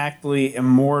exactly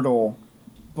immortal,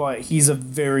 but he's a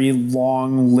very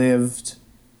long-lived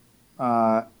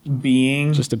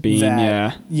being. Just a being,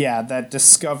 yeah. Yeah, that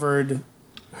discovered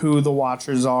who the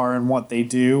Watchers are and what they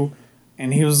do.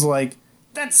 And he was like,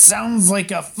 that sounds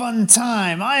like a fun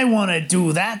time. I want to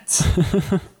do that.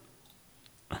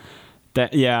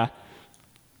 That's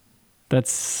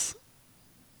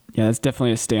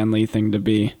definitely a Stan Lee thing to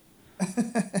be.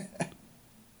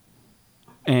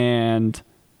 And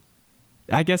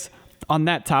I guess on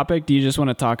that topic, do you just want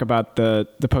to talk about the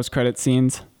post-credit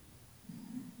scenes?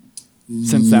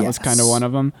 Since that was kind of one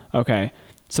of them. Okay.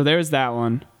 So there's that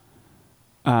one.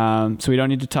 So we don't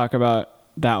need to talk about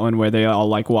that one where they all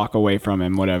like walk away from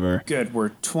him, whatever. Good. We're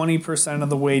 20% of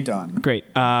the way done. Great.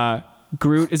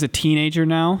 Groot is a teenager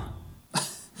now.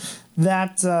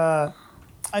 That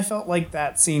I felt like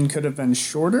that scene could have been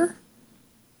shorter,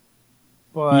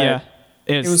 but yeah,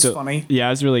 it was funny. Yeah,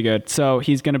 it was really good. So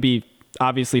he's going to be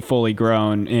obviously fully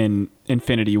grown in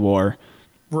Infinity War,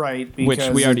 right? Because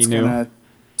which we already knew. Gonna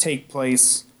take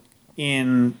place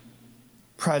in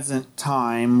present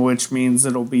time, which means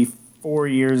it'll be 4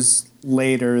 years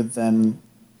later than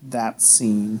that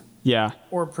scene. Yeah,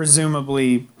 or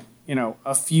presumably,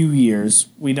 a few years.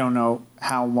 We don't know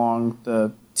how long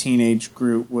the teenage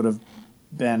Groot would have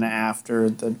been after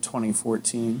the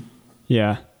 2014.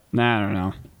 Yeah. Nah, I don't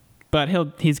know. But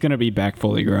he's going to be back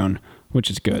fully grown,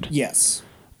 which is good. Yes.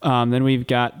 Then we've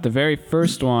got the very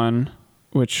first one,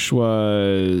 which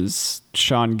was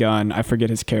Sean Gunn. I forget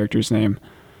his character's name.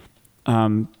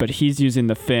 But he's using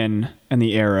the fin and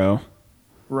the arrow.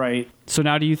 Right. So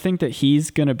now do you think that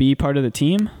he's going to be part of the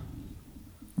team?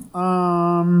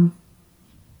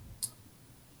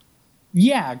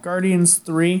 Yeah, Guardians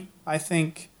 3. I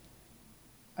think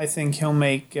he'll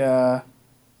make I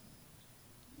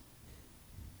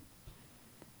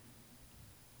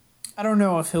don't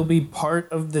know if he'll be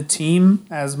part of the team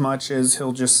as much as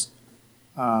he'll just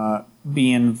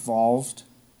be involved.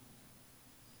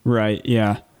 Right,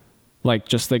 yeah. Like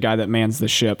just the guy that mans the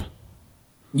ship.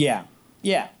 Yeah.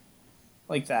 Yeah.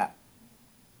 Like that.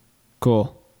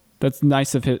 Cool. That's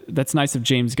nice of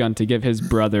James Gunn to give his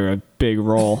brother a big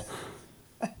role.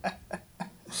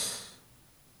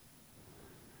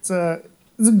 It's a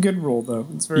good role though.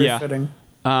 It's very fitting.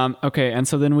 Okay, and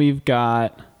so then we've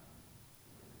got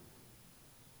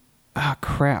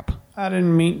crap. I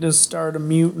didn't mean to start a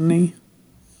mutiny.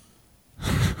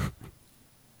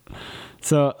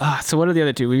 So what are the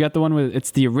other two? We got the one with it's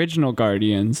the original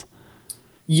Guardians.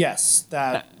 Yes,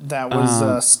 that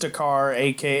was Stakar,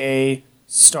 aka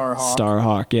Starhawk.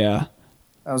 Starhawk, yeah.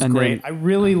 That was great. I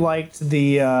really liked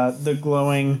the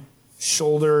glowing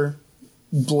shoulder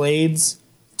blades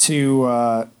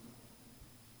to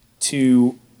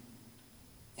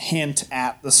hint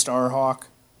at the Starhawk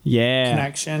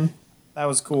connection. That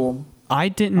was cool. I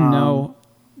didn't know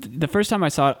the first time I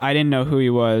saw it. I didn't know who he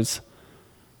was.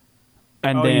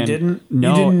 And then you didn't?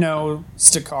 No, you didn't know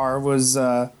Stakar was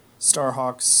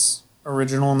Starhawk's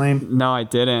original name? No, I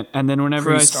didn't. And then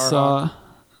whenever I saw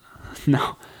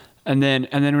no, and then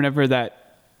whenever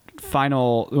that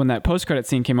when that post-credit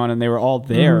scene came on and they were all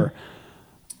there,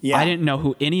 I didn't know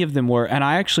who any of them were, and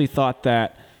I actually thought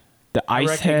that the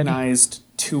Ice Head. I recognized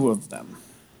two of them.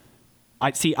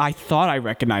 I thought I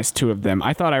recognized two of them.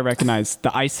 I thought I recognized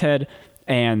the Ice Head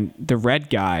and the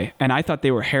red guy, and I thought they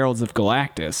were Heralds of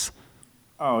Galactus.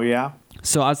 Oh, yeah?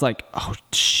 So I was like, oh,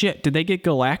 shit, did they get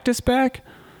Galactus back?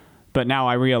 But now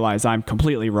I realize I'm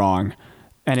completely wrong.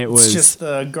 And it's just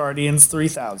the Guardians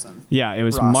 3000. Yeah, it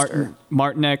was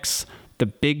Martin X. The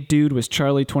big dude was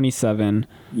Charlie 27.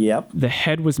 Yep. The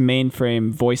head was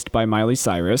Mainframe, voiced by Miley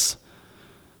Cyrus.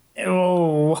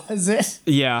 Oh, was it?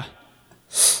 Yeah.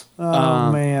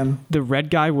 Oh, man. The red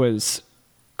guy was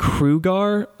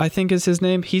Krugar, I think is his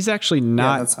name. He's actually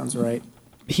not. Yeah, that sounds right.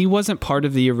 He wasn't part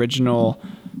of the original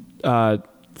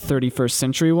 31st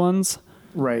Century ones.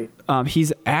 Right.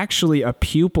 He's actually a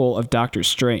pupil of Doctor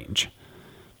Strange.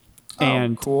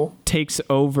 and cool. takes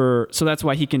over. So that's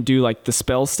why he can do like the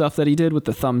spell stuff that he did with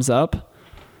the thumbs up.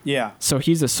 Yeah. So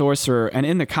he's a sorcerer, and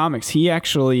in the comics, he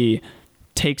actually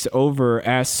takes over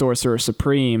as Sorcerer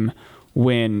Supreme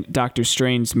when Doctor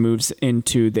Strange moves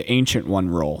into the Ancient One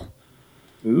role.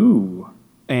 Ooh.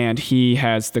 And he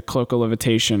has the Cloak of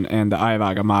Levitation and the Eye of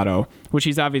Agamotto, which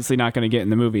he's obviously not going to get in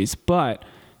the movies, but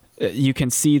you can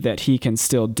see that he can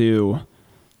still do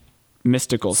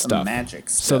mystical stuff. Magic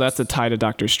stuff. So that's a tie to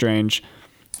Doctor Strange.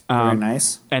 Very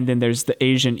nice. And then there's the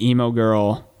Asian emo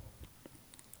girl,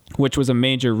 which was a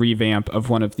major revamp of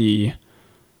one of the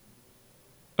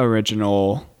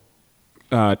original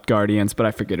Guardians, but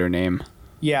I forget her name.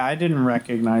 Yeah, I didn't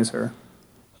recognize her.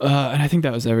 And I think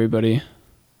that was everybody.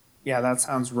 Yeah, that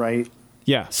sounds right.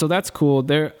 Yeah, so that's cool.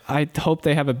 I hope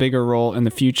they have a bigger role in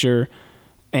the future.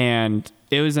 And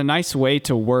it was a nice way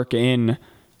to work in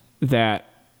that,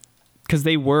 because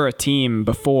they were a team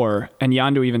before, and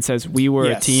Yondu even says, we were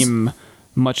a team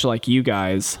much like you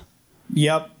guys.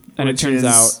 Yep. And it turns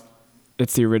out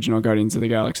it's the original Guardians of the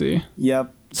Galaxy.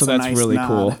 Yep. So that's nice really nod.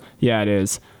 cool. Yeah, it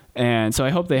is. And so I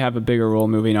hope they have a bigger role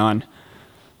moving on.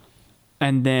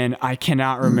 And then I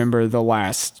cannot remember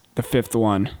the fifth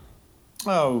one.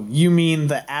 Oh, you mean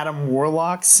the Adam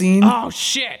Warlock scene? Oh,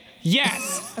 shit.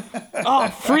 Yes.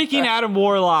 Oh, freaking Adam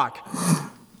Warlock.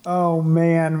 Oh,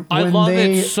 man. I love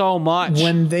it so much.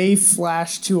 When they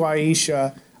flashed to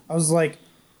Aisha, I was like,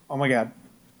 oh, my God.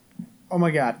 Oh,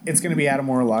 my God. It's going to be Adam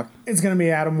Warlock. It's going to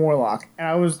be Adam Warlock. And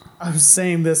I was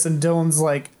saying this, and Dylan's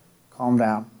like, calm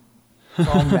down.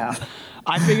 Calm down.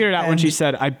 I figured it out when she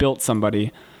said, I built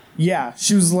somebody. Yeah,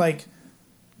 she was like,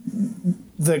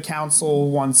 the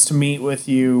council wants to meet with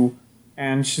you,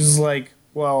 and she's like,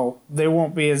 well, they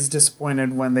won't be as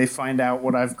disappointed when they find out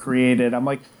what I've created. I'm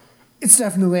like, it's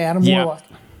definitely Adam Warlock.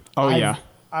 Oh, yeah.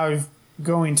 I'm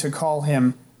going to call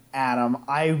him Adam.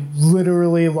 I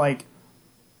literally,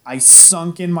 I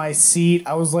sunk in my seat.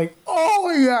 I was like,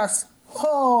 oh, yes.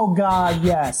 Oh, God,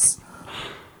 yes.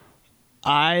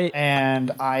 I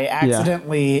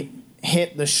accidentally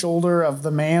hit the shoulder of the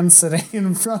man sitting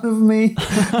in front of me.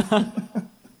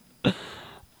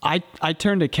 I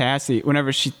turned to Cassie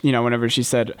whenever she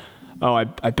said, oh, I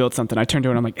built something. I turned to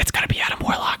her and I'm like, it's got to be Adam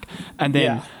Warlock. And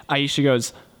then Aisha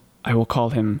goes, I will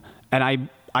call him. And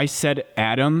I said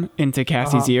Adam into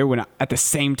Cassie's ear at the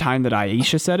same time that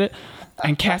Aisha said it.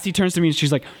 And Cassie turns to me and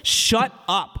she's like, shut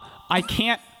up.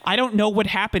 I don't know what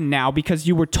happened now because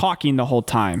you were talking the whole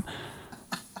time.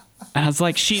 And I was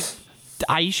like,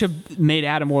 Aisha made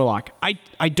Adam Warlock. I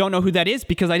don't know who that is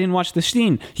because I didn't watch the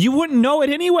scene. You wouldn't know it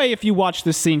anyway if you watched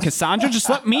the scene, Cassandra. Just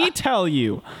let me tell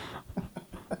you.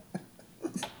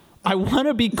 I want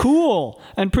to be cool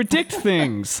and predict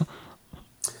things.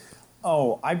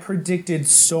 Oh, I predicted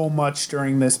so much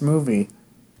during this movie.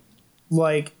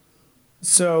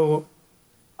 So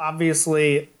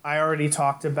obviously I already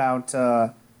talked about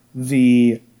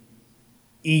the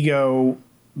ego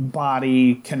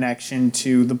body connection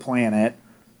to the planet.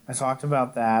 I talked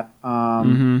about that.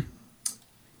 I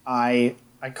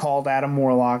called Adam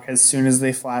Warlock as soon as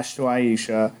they flashed to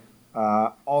Aisha.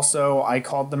 Also, I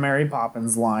called the Mary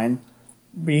Poppins line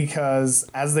because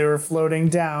as they were floating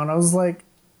down, I was like,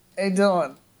 hey,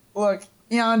 Dylan, look,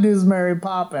 Yondu's Mary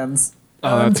Poppins.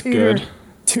 Oh, that's Peter, good.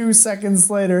 2 seconds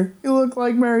later, you look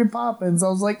like Mary Poppins. I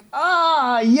was like,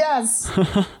 yes.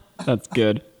 That's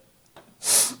good.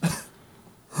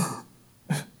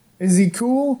 Is he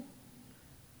cool?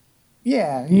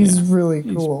 Yeah, he's really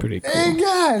cool. He's pretty cool. Hey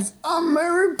guys, I'm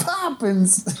Mary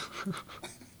Poppins.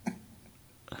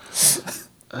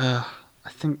 I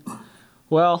think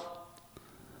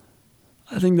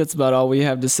that's about all we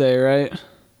have to say, right?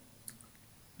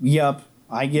 Yup.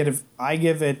 I give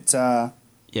it.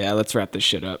 Yeah, let's wrap this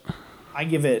shit up. I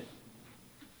give it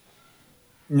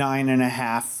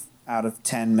 9.5 out of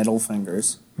 10 middle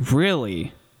fingers.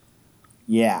 Really?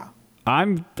 Yeah.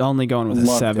 I'm only going with a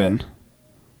 7. It.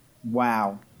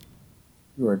 Wow.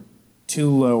 You are too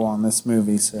low on this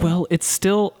movie, sir. Well, it's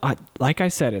still, like I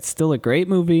said, it's still a great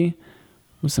movie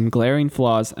with some glaring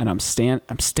flaws, and I'm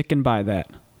sticking by that.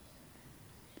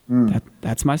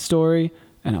 That's my story,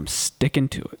 and I'm sticking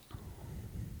to it.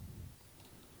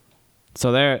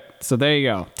 So there you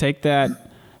go. Take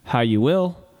that how you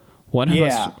will. One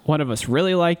of us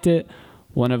really liked it.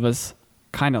 One of us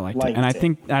kind of liked it. And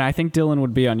I think Dylan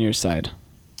would be on your side.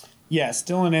 Yes,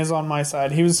 Dylan is on my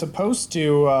side. He was supposed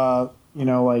to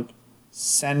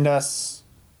send us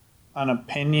an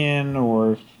opinion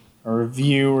or a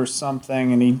review or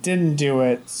something, and he didn't do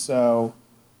it, so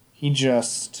he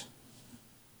just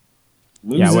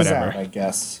loses out, I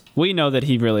guess. We know that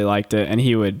he really liked it, and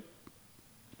he would,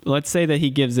 let's say that he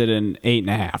gives it an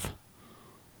 8.5.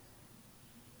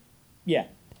 Yeah.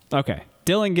 Okay.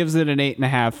 Dylan gives it an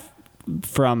 8.5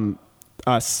 from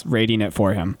us rating it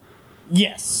for him.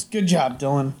 Yes. Good job,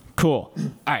 Dylan. Cool.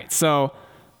 All right. So,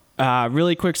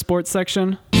 really quick sports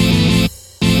section.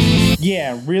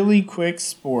 Yeah, really quick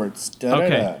sports. Da-da-da.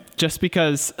 Okay. Just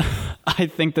because I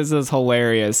think this is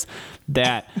hilarious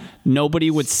that nobody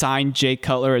would sign Jay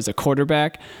Cutler as a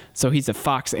quarterback. So he's a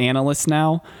Fox analyst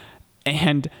now.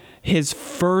 And his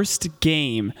first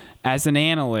game as an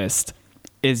analyst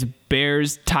is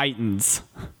Bears-Titans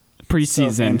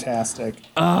preseason. So fantastic.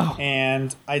 Oh.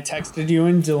 And I texted you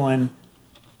and Dylan,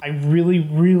 I really,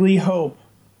 really hope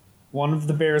one of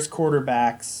the Bears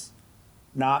quarterbacks,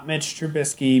 not Mitch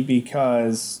Trubisky,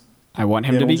 because I want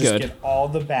him to be good. Get all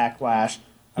the backlash.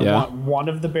 I want one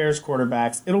of the Bears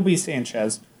quarterbacks. It'll be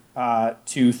Sanchez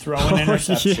to throw an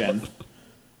interception.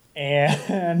 Yeah.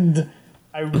 And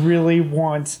I really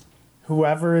want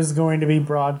whoever is going to be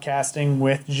broadcasting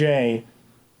with Jay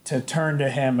to turn to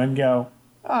him and go,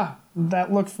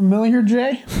 that look familiar,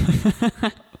 Jay?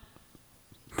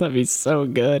 That'd be so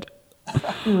good.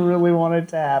 I really want it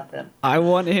to happen. I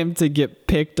want him to get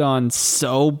picked on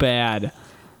so bad.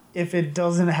 If it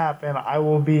doesn't happen, I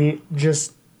will be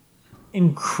just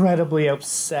incredibly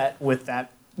upset with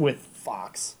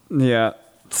Fox. Yeah.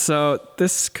 So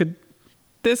this could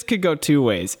go two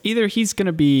ways. Either he's going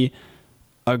to be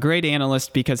a great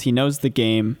analyst because he knows the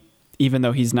game, even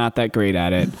though he's not that great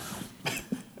at it,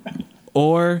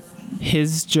 or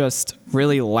his just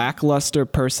really lackluster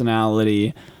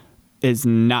personality is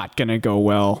not going to go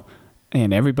well,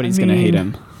 and everybody's going to hate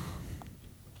him.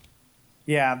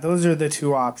 Yeah, those are the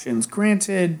two options.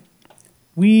 Granted,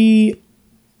 we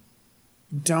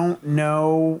don't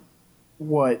know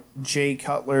what Jay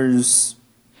Cutler's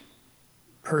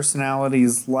personality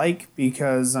is like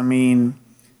because,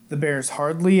 the Bears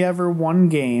hardly ever won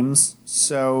games,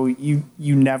 so you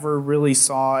never really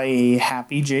saw a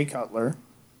happy Jay Cutler.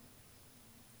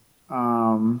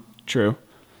 True.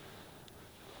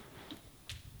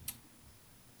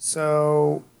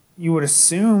 So you would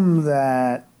assume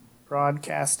that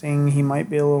broadcasting, he might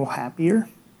be a little happier.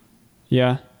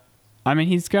 Yeah.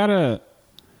 He's got to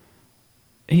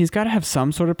have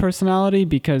some sort of personality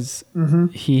because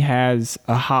he has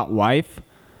a hot wife.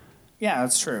 Yeah,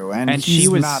 that's true. And he's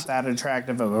not that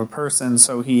attractive of a person,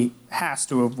 so he has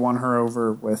to have won her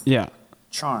over with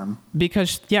charm.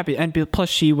 Because, plus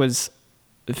she was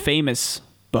famous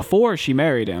before she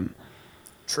married him.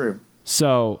 True.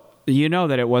 So you know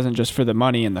that it wasn't just for the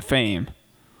money and the fame.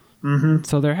 Mm-hmm.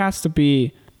 So there has to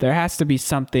be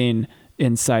something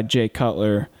inside Jay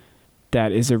Cutler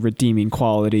that is a redeeming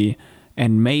quality,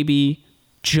 and maybe,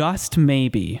 just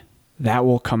maybe, that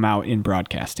will come out in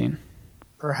broadcasting.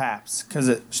 Perhaps, because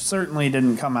it certainly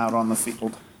didn't come out on the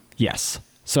field. Yes.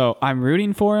 So I'm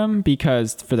rooting for him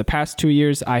because for the past 2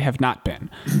 years I have not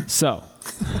been. So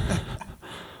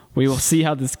we will see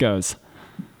how this goes.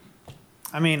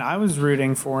 I was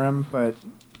rooting for him, but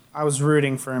I was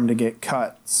rooting for him to get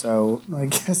cut, so I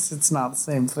guess it's not the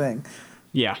same thing.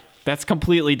 Yeah, that's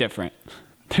completely different.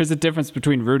 There's a difference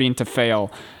between rooting to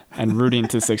fail and rooting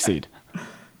to succeed.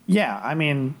 Yeah,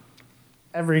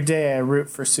 every day I root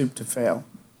for soup to fail.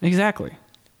 Exactly.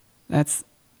 And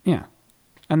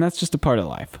that's just a part of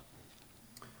life.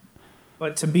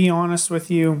 But to be honest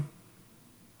with you,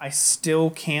 I still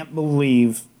can't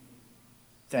believe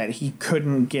that he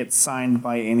couldn't get signed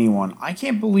by anyone. I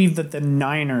can't believe that the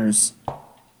Niners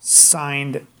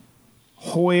signed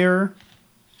Hoyer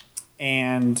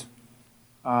and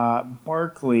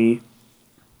Barkley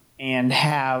and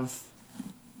have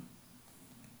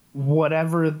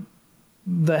whatever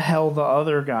the hell the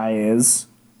other guy is.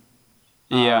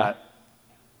 Yeah.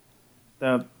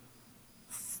 The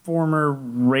former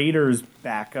Raiders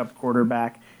backup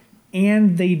quarterback.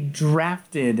 And they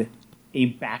drafted a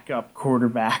backup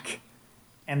quarterback.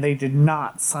 And they did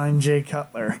not sign Jay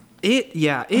Cutler. It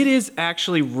is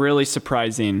actually really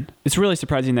surprising. It's really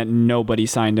surprising that nobody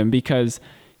signed him because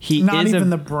not even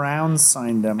the Browns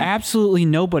signed him. Absolutely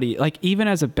nobody. Like even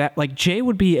as a back, like Jay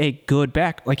would be a good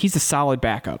back. Like he's a solid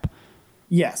backup.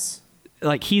 Yes.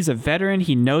 Like he's a veteran.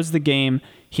 He knows the game.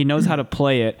 He knows how to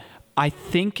play it. I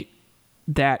think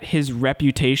that his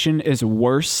reputation is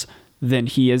worse than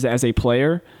he is as a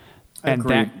player, and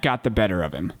that got the better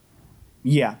of him.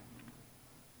 Yeah.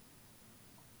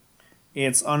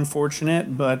 It's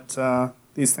unfortunate, but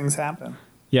these things happen.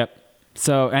 Yep.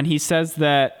 So, and he says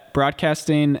that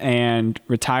broadcasting and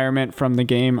retirement from the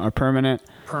game are permanent.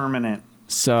 Permanent.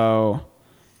 So,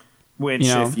 which,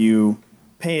 if you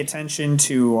pay attention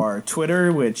to our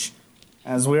Twitter, which,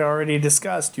 as we already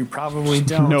discussed, you probably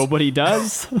don't. Nobody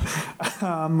does.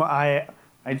 I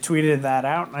I tweeted that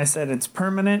out and I said it's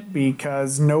permanent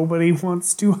because nobody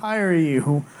wants to hire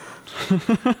you.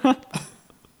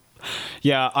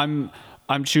 Yeah, I'm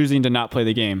choosing to not play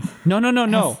the game.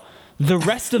 No. The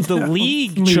rest of the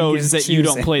league chose that you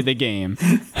don't play the game.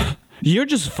 You're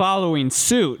just following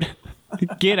suit.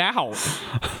 Get out.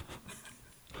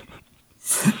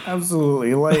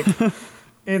 Absolutely. Like,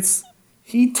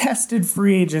 he tested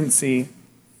free agency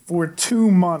for 2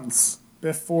 months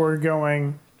before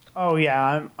going, oh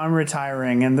yeah, I'm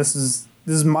retiring and this is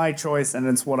my choice and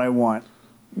it's what I want.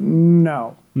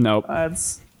 No. Nope.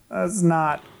 That's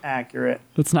not accurate.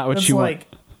 That's not what you want.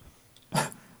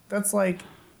 That's like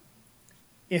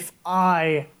if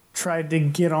I tried to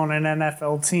get on an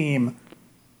NFL team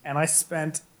and I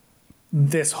spent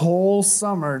this whole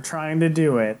summer trying to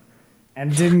do it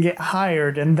and didn't get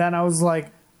hired, and then I was like,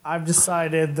 I've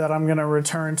decided that I'm going to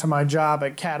return to my job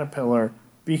at Caterpillar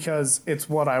because it's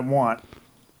what I want.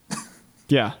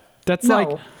 Yeah. That's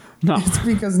no. It's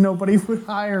because nobody would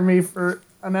hire me for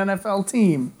an NFL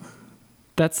team.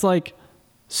 That's like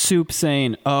Soup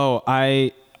saying, oh,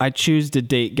 I choose to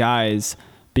date guys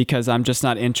because I'm just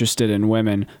not interested in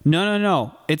women.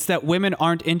 No. It's that women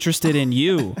aren't interested in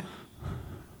you.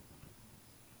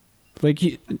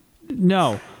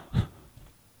 No.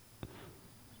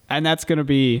 And that's gonna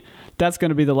be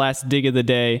the last dig of the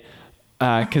day,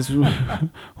 because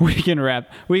we can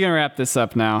wrap this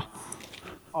up now.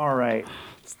 All right.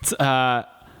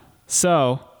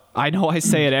 So I know I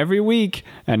say it every week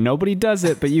and nobody does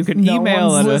it, but you can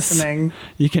email us.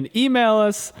 You can email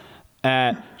us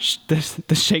at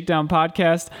the Shakedown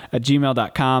Podcast at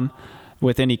gmail.com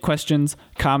with any questions,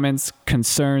 comments,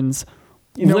 concerns.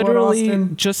 Literally,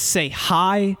 just say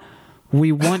hi.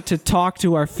 We want to talk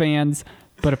to our fans,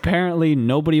 but apparently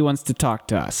nobody wants to talk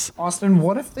to us. Austin,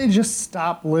 what if they just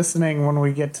stop listening when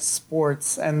we get to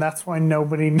sports, and that's why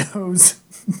nobody knows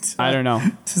I don't know.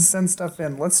 to send stuff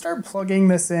in? Let's start plugging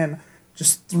this in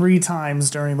just 3 times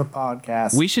during the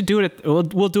podcast. We should do it. We'll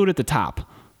do it at the top.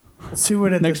 Let's do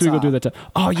it at Next the top. week we'll do that.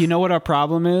 Oh, you know what our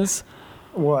problem is?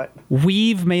 What?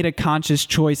 We've made a conscious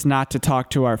choice not to talk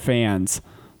to our fans.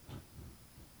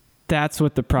 That's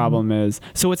what the problem is.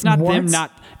 So it's not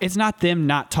them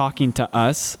not talking to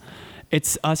us.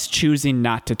 It's us choosing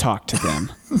not to talk to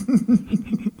them.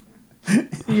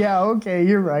 Yeah, okay,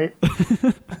 you're right.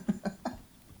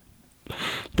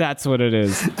 That's what it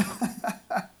is.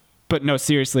 But no,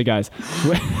 seriously, guys.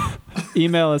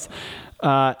 Email us.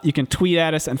 You can tweet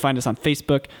at us and find us on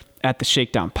Facebook at the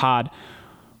Shakedown Pod.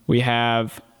 We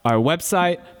have our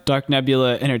website,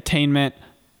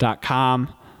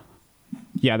 darknebulaentertainment.com.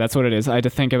 Yeah, that's what it is. I had to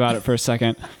think about it for a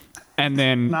second. And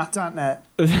then... Not .net.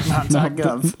 Not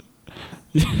 .gov.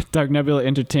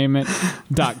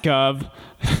 darknebulaentertainment.gov.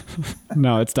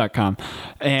 No, it's .com.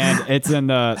 And it's in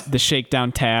the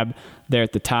Shakedown tab there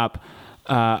at the top.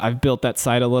 I've built that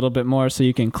site a little bit more so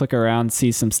you can click around,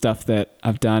 see some stuff that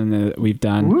I've done and that we've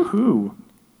done. Woohoo!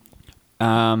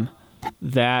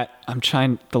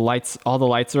 All the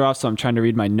lights are off, so I'm trying to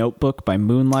read my notebook by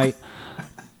moonlight.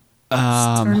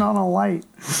 Just turn on a light.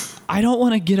 I don't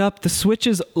want to get up. The switch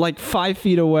is like 5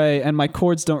 feet away and my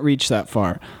cords don't reach that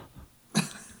far.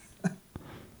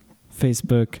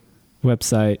 Facebook,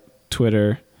 website,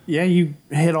 Twitter. Yeah, you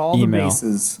hit all email. The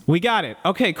bases. We got it.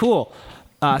 Okay, cool.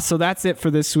 So that's it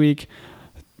for this week.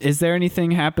 Is there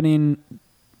anything happening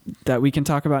that we can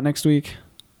talk about next week?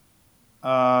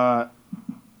 Agents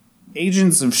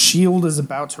of S.H.I.E.L.D. is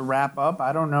about to wrap up.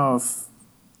 I don't know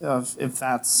if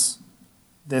that's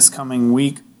this coming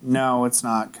week. No, it's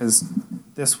not, because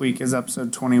this week is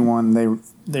episode 21.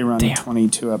 They run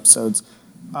 22 episodes.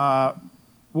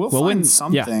 We'll find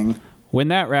something. Yeah. When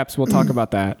that wraps, we'll talk about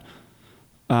that.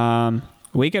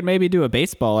 We could maybe do a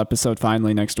baseball episode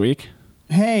finally next week.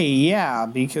 Hey, yeah,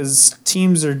 because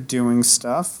teams are doing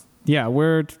stuff. Yeah,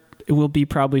 it will be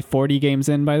probably 40 games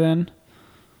in by then.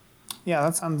 Yeah,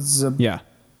 that sounds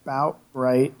about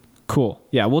right. Cool.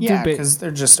 Yeah, we'll do because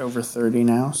they're just over 30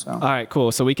 now. So. All right,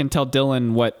 cool. So we can tell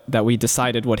Dylan that we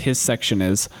decided what his section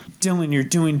is. Dylan, you're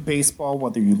doing baseball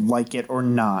whether you like it or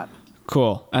not.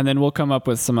 Cool. And then we'll come up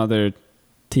with some other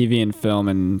TV and film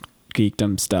and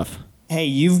geekdom stuff. Hey,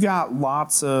 you've got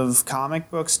lots of comic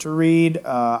books to read.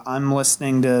 I'm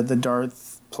listening to the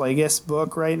Darth Plagueis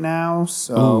book right now.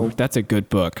 So ooh, that's a good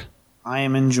book. I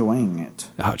am enjoying it.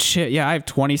 Oh, shit. Yeah, I have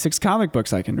 26 comic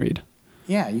books I can read.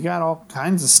 Yeah, you got all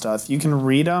kinds of stuff. You can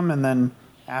read them, and then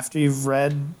after you've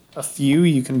read a few,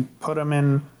 you can put them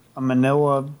in a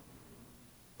manila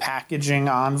packaging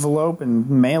envelope and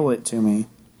mail it to me.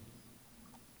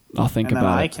 I'll think about it.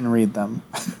 And then I can read them.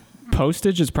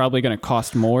 postage is probably going to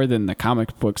cost more than the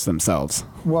comic books themselves.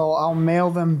 Well, I'll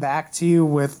mail them back to you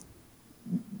with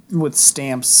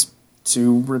stamps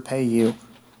to repay you.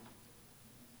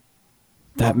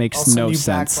 That makes I'll send no you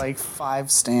sense. back like 5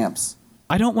 stamps.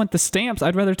 I don't want the stamps.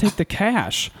 I'd rather take the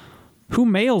cash. Who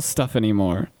mails stuff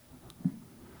anymore?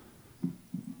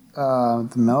 The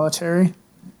military.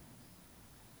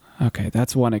 Okay,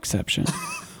 that's one exception.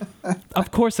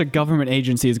 Of course, a government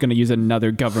agency is going to use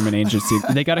another government agency.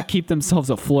 They got to keep themselves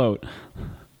afloat.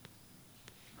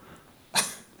 All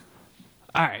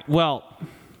right, well,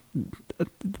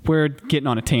 we're getting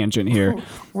on a tangent here.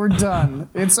 We're done.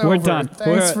 It's over. We're done.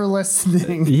 Thanks for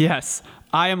listening. Yes,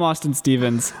 I am Austin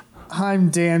Stevens. I'm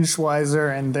Dan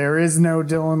Schweizer, and there is no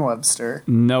Dylan Webster.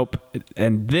 Nope.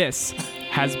 And this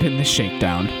has been the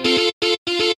Shakedown.